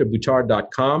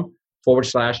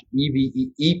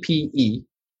askdrbuttar.com/EPE.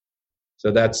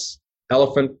 So that's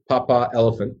Elephant, Papa,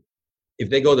 Elephant. If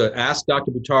they go to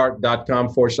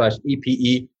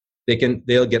askdrbuttar.com/EPE,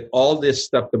 they'll get all this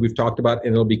stuff that we've talked about,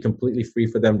 and it'll be completely free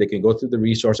for them. They can go through the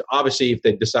resource. Obviously, if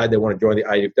they decide they want to join the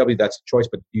IDFW, that's a choice,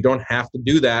 but you don't have to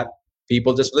do that.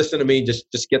 People, just listen to me.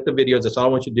 Just get the videos. That's all I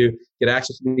want you to do. Get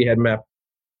access to the head map.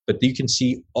 But you can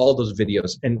see all those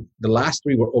videos. And the last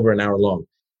 3 were over an hour long.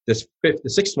 The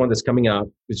sixth one that's coming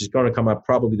out, which is going to come out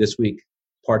probably this week,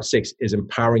 part 6, is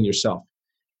Empowering Yourself.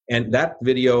 And that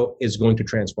video is going to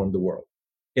transform the world.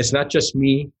 It's not just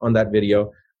me on that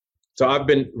video. So I've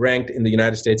been ranked in the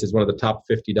United States as one of the top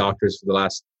 50 doctors for the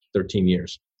last 13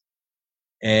 years.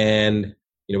 And,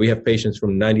 we have patients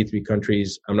from 93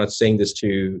 countries. I'm not saying this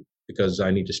because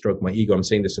I need to stroke my ego. I'm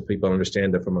saying this so people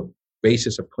understand that from a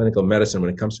basis of clinical medicine, when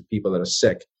it comes to people that are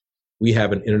sick, we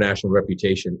have an international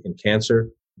reputation in cancer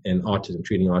and autism,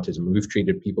 treating autism. We've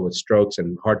treated people with strokes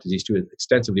and heart disease too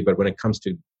extensively. But when it comes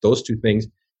to those two things,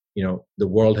 the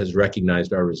world has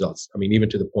recognized our results. I mean, even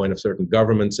to the point of certain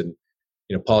governments and,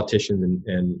 politicians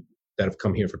and that have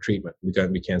come here for treatment.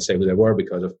 We can't say who they were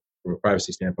from a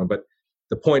privacy standpoint. But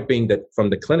the point being that from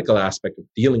the clinical aspect of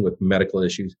dealing with medical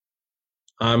issues,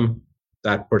 I'm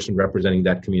that person representing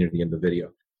that community in the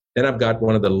video. Then I've got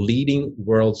one of the leading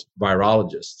world's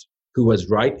virologists who was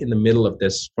right in the middle of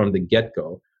this from the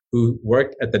get-go, who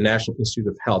worked at the National Institute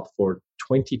of Health for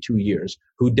 22 years,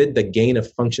 who did the gain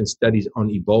of function studies on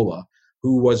Ebola,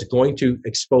 who was going to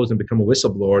expose and become a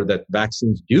whistleblower that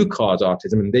vaccines do cause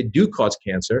autism and they do cause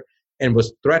cancer, and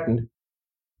was threatened.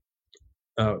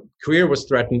 Career was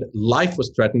threatened, life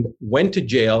was threatened, went to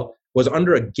jail, was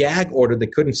under a gag order. They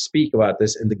couldn't speak about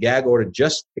this, and the gag order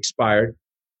just expired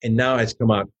and now has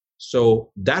come out.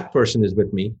 So that person is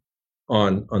with me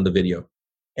on the video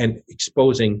and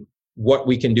exposing what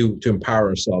we can do to empower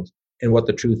ourselves and what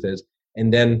the truth is.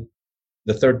 And then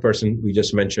the third person we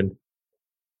just mentioned,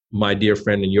 my dear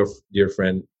friend and your dear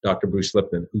friend, Dr. Bruce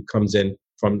Lipton, who comes in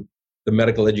from the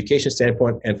medical education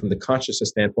standpoint and from the consciousness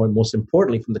standpoint, most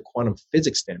importantly, from the quantum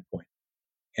physics standpoint.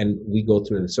 And we go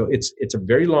through this. So it's a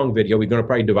very long video. We're going to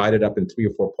probably divide it up in 3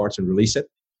 or 4 parts and release it.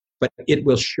 But it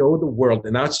will show the world.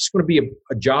 And now it's just going to be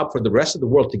a job for the rest of the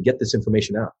world to get this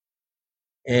information out.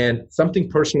 And something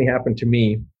personally happened to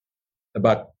me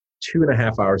about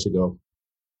 2.5 hours ago.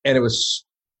 And it was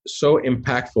so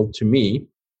impactful to me.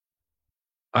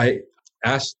 I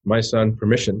asked my son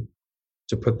permission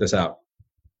to put this out.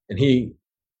 And he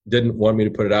didn't want me to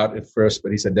put it out at first,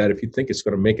 but he said, Dad, if you think it's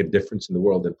going to make a difference in the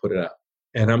world, then put it out.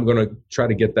 And I'm going to try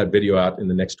to get that video out in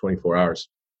the next 24 hours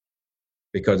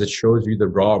because it shows you the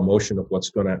raw emotion of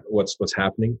what's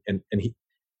happening.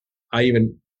 I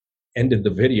even ended the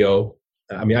video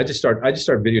I mean, I just started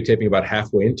videotaping about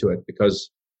halfway into it because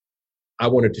I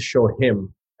wanted to show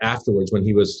him afterwards, when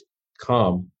he was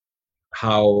calm,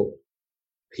 how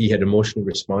he had emotionally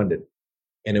responded.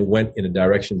 And it went in a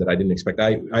direction that I didn't expect.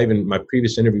 I even, my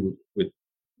previous interview with,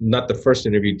 not the first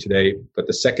interview today, but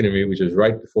the second interview, which was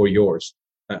right before yours,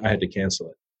 I had to cancel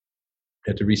it.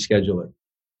 I had to reschedule it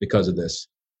because of this.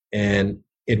 And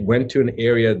it went to an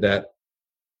area that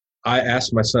I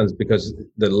asked my sons, because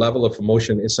the level of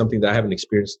emotion is something that I haven't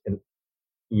experienced in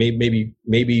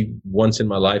maybe once in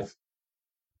my life.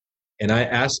 And I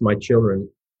asked my children,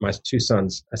 my two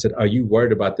sons, I said, are you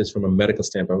worried about this from a medical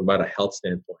standpoint, about a health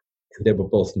standpoint? And they were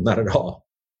both, not at all.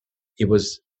 It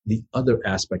was the other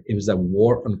aspect. It was that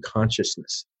war on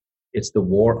consciousness. It's the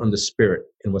war on the spirit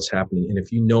and what's happening. And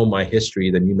if you know my history,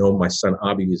 then you know my son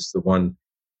Abi is the one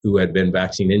who had been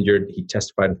vaccine injured. He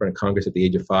testified in front of Congress at the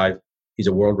age of 5. He's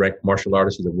a world-ranked martial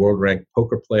artist. He's a world-ranked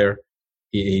poker player.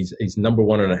 He's number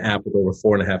one on an app with over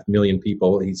 4.5 million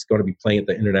people. He's going to be playing at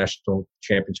the international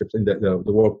championships, in the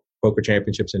World Poker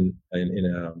Championships in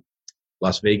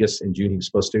Las Vegas in June. He was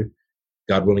supposed to.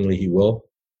 God willingly, he will.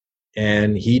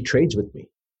 And he trades with me.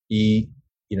 He's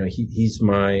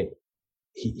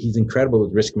incredible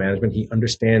with risk management. He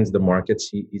understands the markets.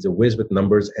 He's a whiz with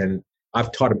numbers, and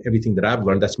I've taught him everything that I've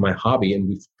learned. That's my hobby, and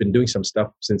we've been doing some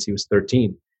stuff since he was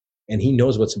 13, and he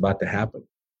knows what's about to happen.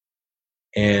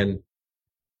 And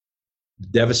the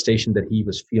devastation that he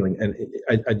was feeling, and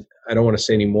I don't want to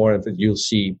say any more. That you'll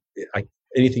see,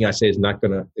 anything I say is not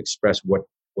going to express what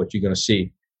you're going to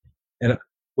see. And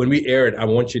when we air it, I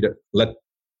want you to let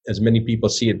as many people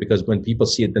see it, because when people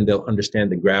see it, then they'll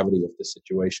understand the gravity of the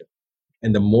situation.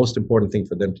 And the most important thing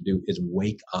for them to do is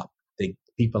wake up.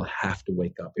 People have to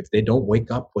wake up. If they don't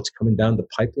wake up, what's coming down the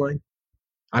pipeline?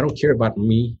 I don't care about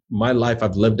me. My life,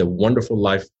 I've lived a wonderful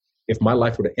life. If my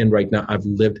life were to end right now, I've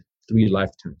lived 3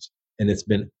 lifetimes, and it's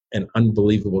been an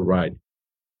unbelievable ride.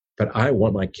 But I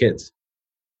want my kids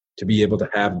to be able to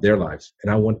have their lives,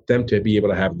 and I want them to be able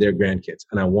to have their grandkids,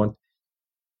 and I want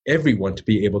everyone to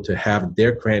be able to have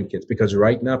their grandkids. Because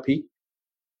right now, Pete,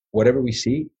 whatever we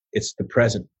see, it's the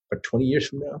present. But 20 years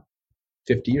from now,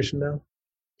 50 years from now,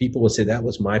 people will say, that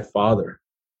was my father.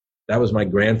 That was my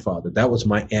grandfather. That was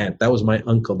my aunt. That was my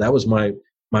uncle. That was my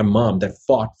mom that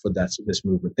fought for this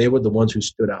movement. They were the ones who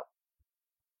stood up.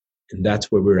 And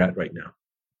that's where we're at right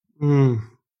now.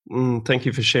 Thank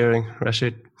you for sharing,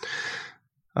 Rashid.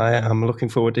 I'm looking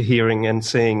forward to hearing and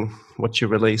seeing what you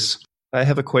release. I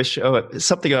have a question,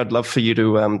 something I'd love for you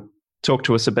to talk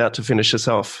to us about to finish us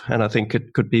off, and I think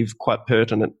it could be quite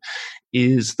pertinent,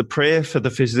 is the prayer for the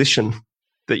physician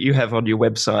that you have on your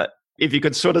website. If you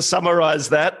could sort of summarize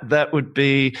that would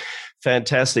be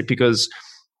fantastic, because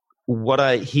what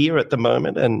I hear at the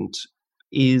moment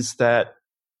is that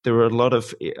there are a lot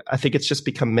of, I think it's just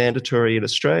become mandatory in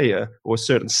Australia or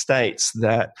certain states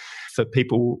that for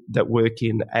people that work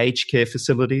in aged care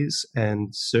facilities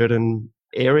and certain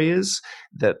areas,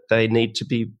 that they need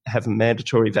to have a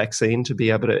mandatory vaccine to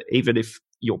be able to, even if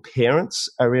your parents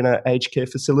are in an aged care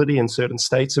facility in certain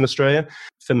states in Australia,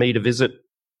 for me to visit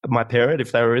my parent,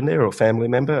 if they were in there, or family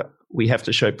member, we have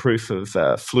to show proof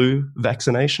of flu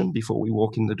vaccination before we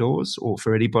walk in the doors, or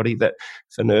for anybody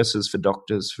for nurses, for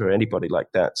doctors, for anybody like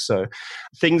that. So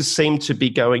things seem to be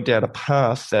going down a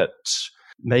path that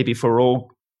maybe for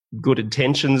all good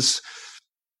intentions,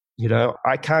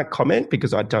 I can't comment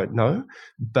because I don't know,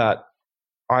 but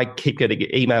I keep getting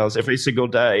emails every single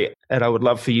day, and I would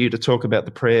love for you to talk about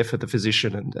the prayer for the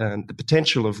physician and the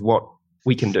potential of what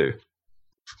we can do.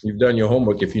 You've done your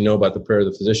homework if you know about the prayer of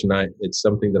the physician. It's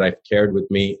something that I've carried with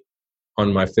me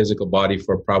on my physical body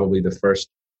for probably the first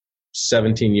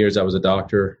 17 years I was a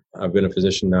doctor. I've been a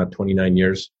physician now 29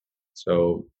 years.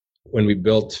 So when we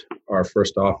built our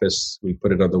first office, we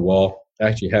put it on the wall. I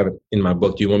actually have it in my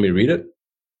book. Do you want me to read it?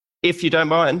 If you don't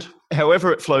mind,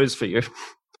 however it flows for you.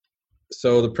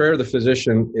 So the prayer of the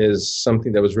physician is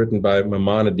something that was written by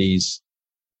Maimonides.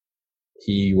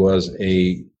 He was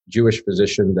a Jewish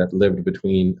physician that lived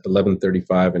between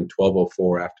 1135 and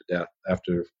 1204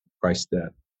 after Christ's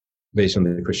death, based on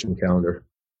the Christian calendar.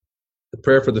 The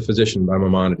prayer for the physician by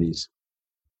Maimonides.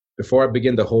 Before I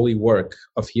begin the holy work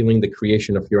of healing the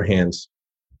creation of your hands,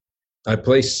 I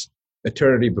place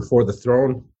eternity before the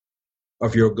throne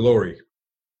of your glory,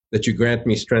 that you grant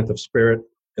me strength of spirit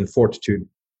and fortitude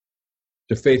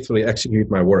to faithfully execute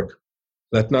my work.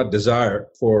 Let not desire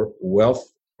for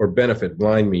wealth or benefit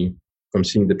blind me from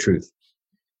seeing the truth.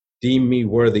 Deem me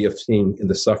worthy of seeing in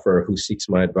the sufferer who seeks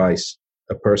my advice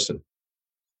a person,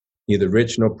 neither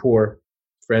rich nor poor,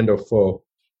 friend or foe,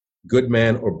 good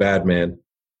man or bad man,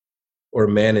 or a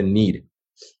man in need.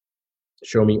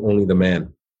 Show me only the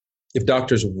man. If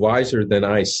doctors wiser than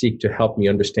I seek to help me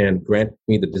understand, grant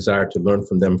me the desire to learn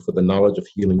from them, for the knowledge of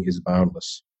healing is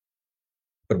boundless.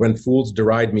 But when fools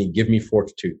deride me, give me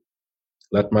fortitude.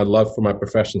 Let my love for my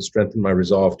profession strengthen my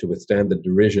resolve to withstand the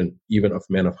derision even of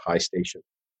men of high station.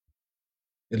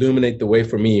 Illuminate the way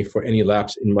for me, for any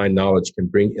lapse in my knowledge can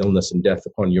bring illness and death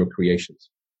upon your creations.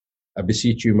 I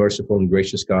beseech you, merciful and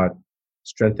gracious God,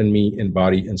 strengthen me in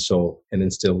body and soul and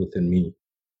instill within me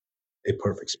a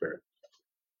perfect spirit.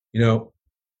 You know,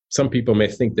 some people may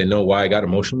think they know why I got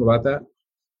emotional about that.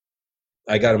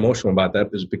 I got emotional about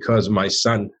that because my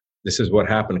son, this is what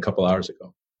happened a couple hours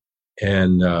ago.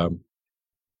 And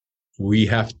we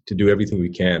have to do everything we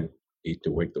can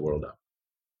to wake the world up.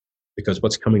 Because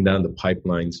what's coming down the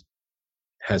pipelines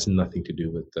has nothing to do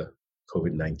with the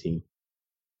COVID-19.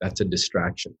 That's a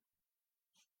distraction.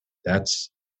 That's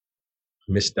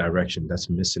misdirection. That's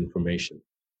misinformation.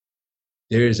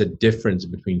 There is a difference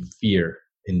between fear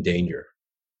and danger.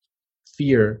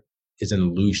 Fear is an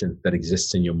illusion that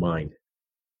exists in your mind.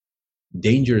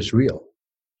 Danger is real.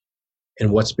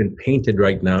 And what's been painted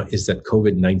right now is that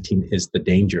COVID-19 is the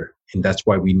danger. And that's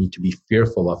why we need to be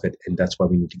fearful of it. And that's why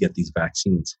we need to get these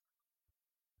vaccines.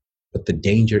 But the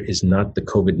danger is not the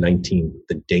COVID-19.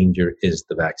 The danger is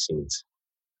the vaccines.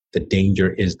 The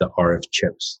danger is the RF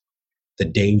chips. The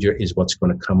danger is what's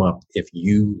going to come up if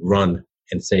you run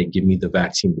and say, give me the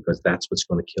vaccine, because that's what's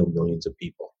going to kill millions of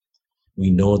people.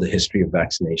 We know the history of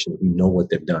vaccination. We know what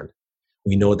they've done.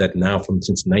 We know that now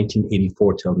since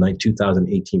 1984 till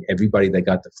 2018, everybody that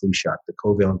got the flu shot, the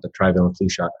covalent, the trivalent flu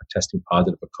shot, are testing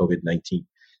positive for COVID-19.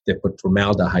 They put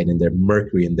formaldehyde in their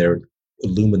mercury and their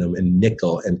aluminum and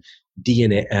nickel and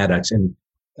DNA adducts and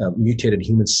mutated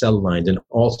human cell lines and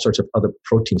all sorts of other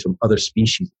proteins from other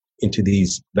species into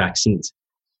these vaccines.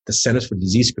 The Centers for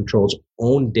Disease Control's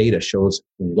own data shows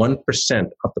 1%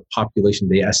 of the population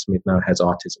they estimate now has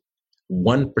autism.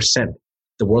 1%.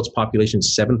 The world's population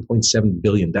is 7.7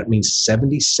 billion. That means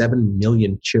 77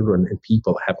 million children and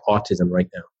people have autism right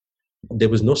now. There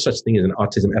was no such thing as an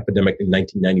autism epidemic in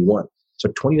 1991. So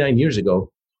 29 years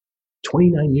ago,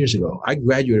 I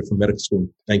graduated from medical school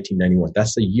in 1991.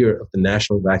 That's the year of the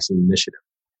National Vaccine Initiative.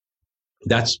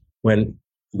 That's when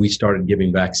we started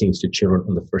giving vaccines to children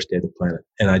on the first day of the planet.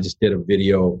 And I just did a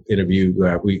video interview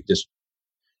where we just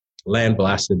land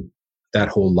blasted that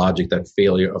whole logic, that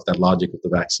failure of that logic of the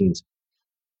vaccines.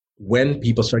 When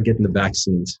people start getting the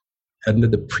vaccines under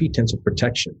the pretense of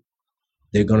protection,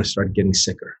 they're going to start getting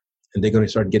sicker. And they're going to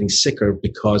start getting sicker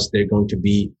because the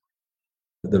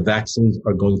vaccines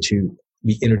are going to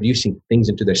be introducing things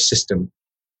into their system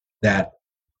that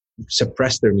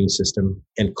suppress their immune system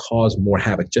and cause more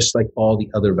havoc, just like all the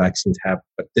other vaccines have.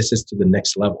 But this is to the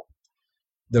next level.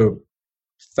 The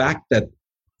fact that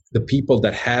the people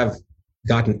that have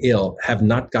gotten ill have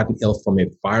not gotten ill from a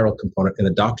viral component, and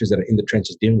the doctors that are in the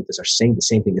trenches dealing with this are saying the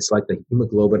same thing. It's like the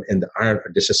hemoglobin and the iron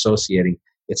are disassociating.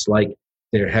 It's like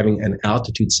they're having an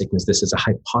altitude sickness. This is a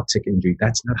hypoxic injury.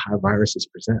 That's not how viruses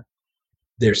present.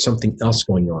 There's something else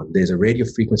going on. There's a radio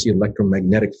frequency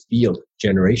electromagnetic field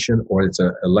generation, or it's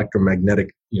an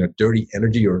electromagnetic, dirty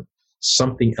energy, or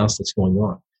something else that's going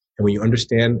on. And when you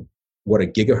understand what a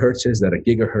gigahertz is, that a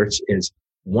gigahertz is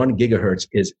 1 gigahertz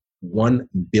is 1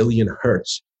 billion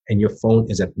hertz, and your phone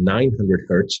is at 900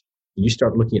 hertz. And you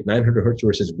start looking at 900 hertz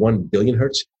versus 1 billion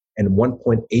hertz, and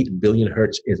 1.8 billion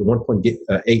hertz is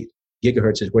 1.8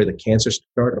 gigahertz is where the cancers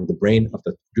start of the brain, of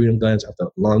the adrenal glands, of the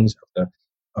lungs,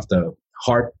 of the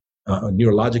heart,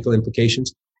 neurological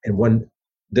implications. And when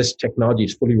this technology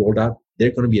is fully rolled out,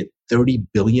 they're going to be at 30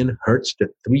 billion hertz to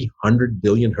 300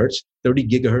 billion hertz, 30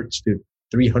 gigahertz to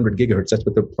 300 gigahertz. That's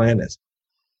what their plan is.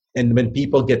 And when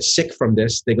people get sick from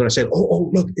this, they're going to say,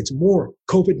 oh, look, it's more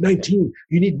COVID-19.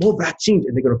 You need more vaccines.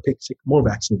 And they're going to pick more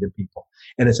vaccines than people.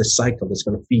 And it's a cycle that's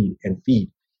going to feed and feed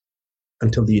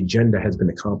until the agenda has been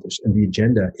accomplished. And the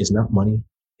agenda is not money.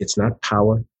 It's not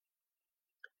power.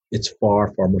 It's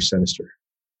far, far more sinister.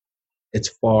 It's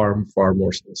far, far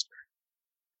more sinister.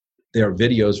 There are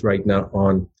videos right now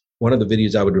on one of the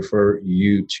videos I would refer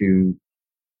you to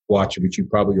watch, which you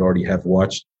probably already have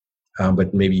watched,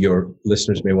 but maybe your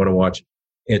listeners may want to watch.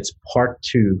 It's part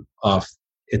 2 of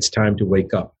It's Time to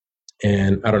Wake Up.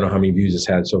 And I don't know how many views it's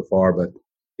had so far, but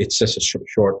it's just a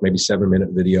short, maybe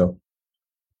 7-minute video.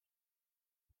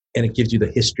 And it gives you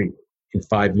the history in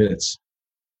 5 minutes.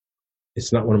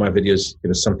 It's not one of my videos. It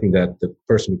was something that the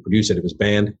person who produced it was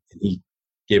banned, and he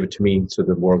gave it to me so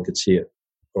the world could see it.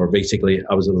 Or basically,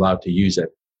 I was allowed to use it.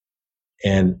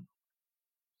 And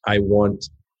I want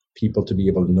people to be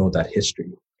able to know that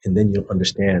history. And then you'll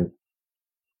understand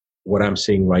what I'm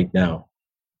saying right now.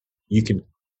 You can,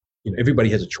 everybody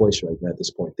has a choice right now at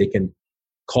this point. They can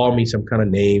call me some kind of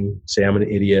name, say I'm an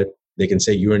idiot. They can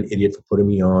say you're an idiot for putting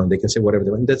me on. They can say whatever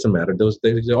they want. It doesn't matter.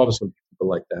 There's always some people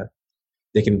like that.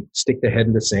 They can stick their head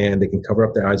in the sand. They can cover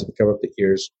up their eyes. They can cover up their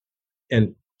ears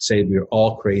and say we're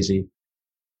all crazy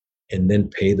and then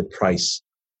pay the price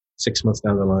 6 months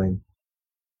down the line,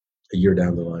 a year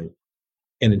down the line.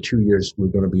 And in 2 years, we're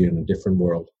going to be in a different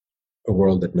world, a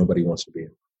world that nobody wants to be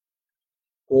in.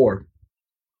 Or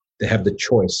they have the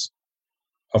choice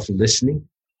of listening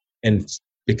and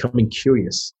becoming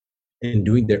curious and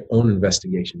doing their own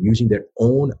investigation, using their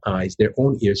own eyes, their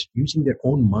own ears, using their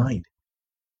own mind,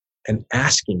 and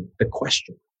asking the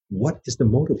question, what is the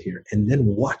motive here? And then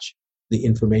watch the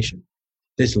information.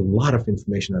 There's a lot of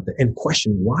information out there. And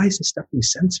question, why is this stuff being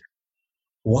censored?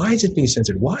 Why is it being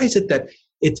censored? Why is it that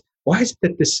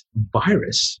this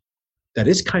virus that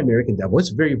is chimeric and that was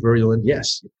very virulent?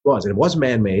 Yes, it was. And it was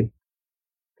man-made.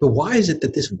 But why is it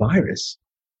that this virus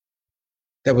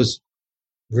that was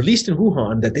released in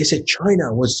Wuhan, that they said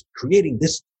China was creating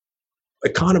this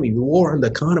economy, war on the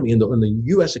economy, and the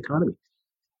U.S. economy?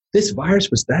 This virus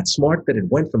was that smart that it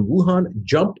went from Wuhan,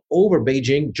 jumped over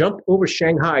Beijing, jumped over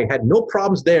Shanghai, had no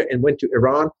problems there, and went to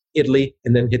Iran, Italy,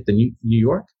 and then hit New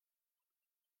York.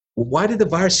 Why did the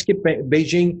virus skip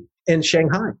Beijing and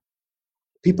Shanghai?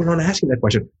 People aren't asking that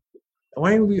question.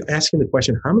 Why are we asking the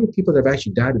question, how many people have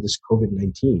actually died of this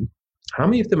COVID-19? How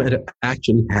many of them had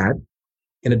actually had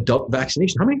an adult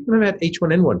vaccination? How many of them have had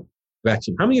H1N1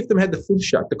 vaccine? How many of them had the flu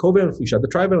shot, the covalent flu shot, the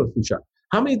trivalent flu shot?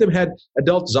 How many of them had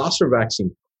adult zoster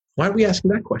vaccine? Why are we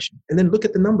asking that question? And then look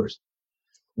at the numbers.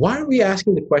 Why are we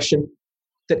asking the question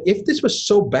that if this was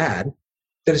so bad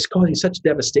that it's causing such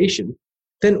devastation,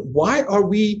 then why are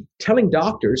we telling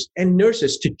doctors and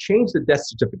nurses to change the death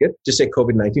certificate to say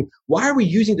COVID-19? Why are we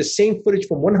using the same footage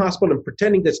from one hospital and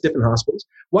pretending that's different hospitals?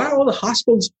 Why are all the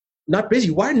hospitals not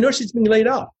busy? Why are nurses being laid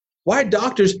off? Why are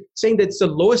doctors saying that it's the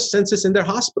lowest census in their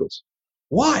hospitals?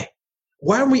 Why?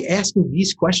 Why are we asking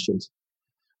these questions?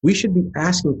 We should be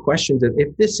asking questions that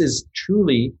if this is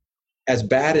truly as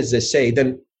bad as they say,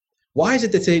 then why is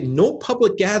it that they say no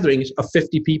public gatherings of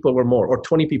 50 people or more or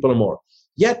 20 people or more?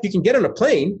 Yet you can get on a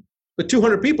plane with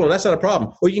 200 people and that's not a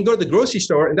problem. Or you can go to the grocery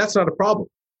store and that's not a problem.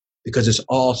 Because it's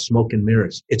all smoke and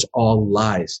mirrors. It's all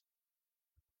lies.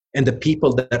 And the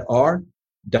people that are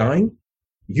dying,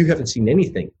 you haven't seen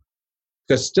anything.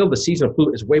 Because still the seasonal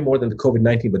flu is way more than the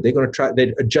COVID-19, but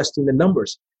they're adjusting the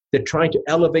numbers. They're trying to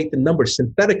elevate the numbers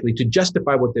synthetically to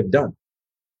justify what they've done.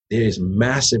 There is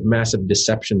massive, massive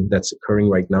deception that's occurring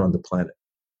right now on the planet.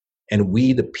 And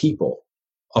we, the people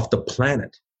of the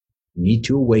planet, need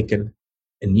to awaken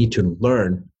and need to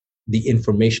learn the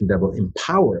information that will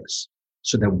empower us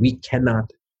so that we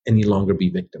cannot any longer be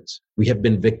victims. We have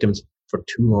been victims for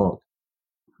too long.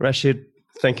 Rashid,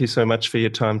 thank you so much for your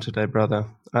time today, brother.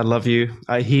 I love you.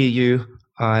 I hear you.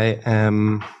 I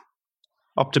am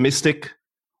optimistic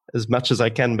as much as I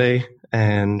can be,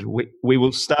 and we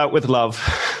will start with love.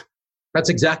 That's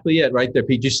exactly it right there,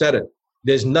 Pete. You said it.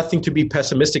 There's nothing to be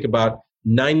pessimistic about.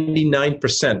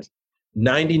 99%,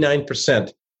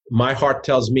 my heart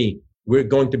tells me we're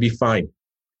going to be fine.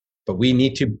 But we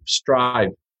need to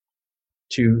strive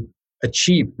to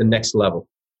achieve the next level.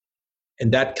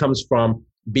 And that comes from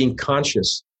being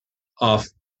conscious of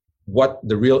what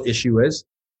the real issue is,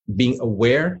 being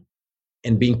aware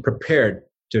and being prepared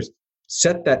to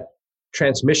set that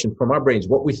transmission from our brains,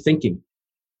 what we're thinking,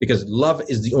 because love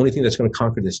is the only thing that's going to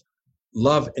conquer this.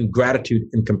 Love and gratitude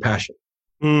and compassion.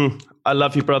 I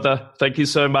love you, brother. Thank you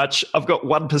so much. I've got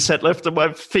 1% left of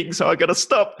my thing, so I got to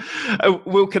stop.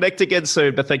 We'll connect again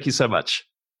soon, but thank you so much.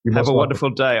 Have a wonderful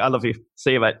day. I love you.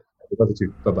 See you, mate. I love you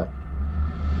too. Bye-bye.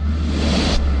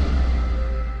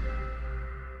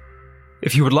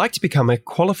 If you would like to become a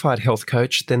qualified health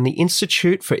coach, then the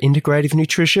Institute for Integrative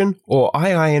Nutrition, or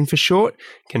IIN for short,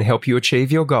 can help you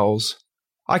achieve your goals.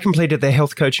 I completed their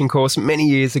health coaching course many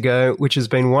years ago, which has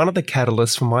been one of the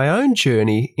catalysts for my own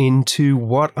journey into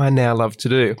what I now love to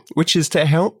do, which is to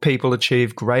help people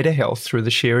achieve greater health through the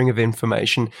sharing of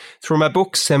information through my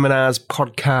books, seminars,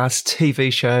 podcasts,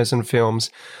 TV shows, and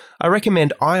films. I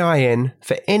recommend IIN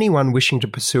for anyone wishing to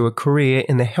pursue a career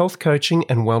in the health coaching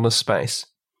and wellness space.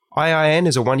 IIN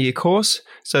is a one-year course,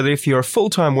 so that if you're a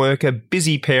full-time worker,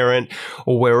 busy parent,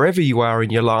 or wherever you are in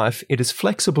your life, it is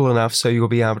flexible enough so you'll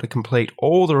be able to complete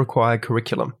all the required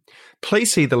curriculum.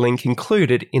 Please see the link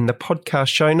included in the podcast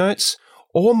show notes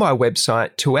or my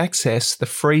website to access the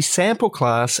free sample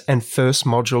class and first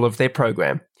module of their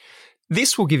program.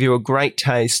 This will give you a great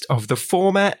taste of the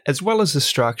format as well as the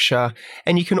structure,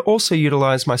 and you can also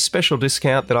utilize my special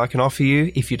discount that I can offer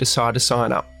you if you decide to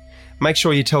sign up. Make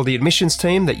sure you tell the admissions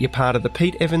team that you're part of the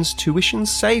Pete Evans Tuition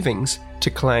Savings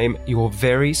to claim your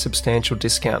very substantial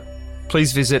discount.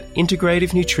 Please visit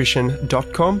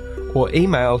integrativenutrition.com or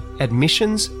email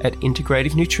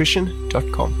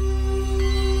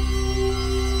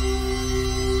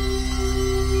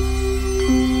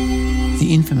admissions@integrativenutrition.com.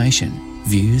 The information,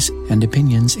 views, and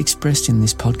opinions expressed in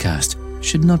this podcast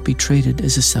should not be treated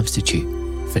as a substitute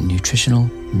for nutritional,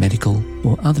 medical,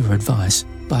 or other advice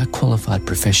by a qualified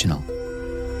professional.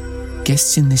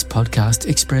 Guests in this podcast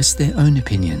express their own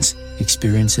opinions,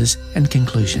 experiences, and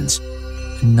conclusions.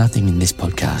 Nothing in this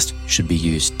podcast should be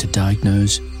used to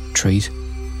diagnose, treat,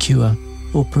 cure,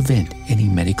 or prevent any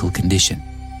medical condition.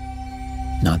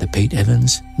 Neither Pete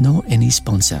Evans nor any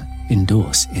sponsor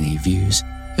endorse any views,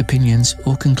 opinions,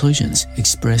 or conclusions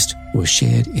expressed or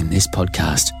shared in this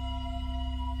podcast.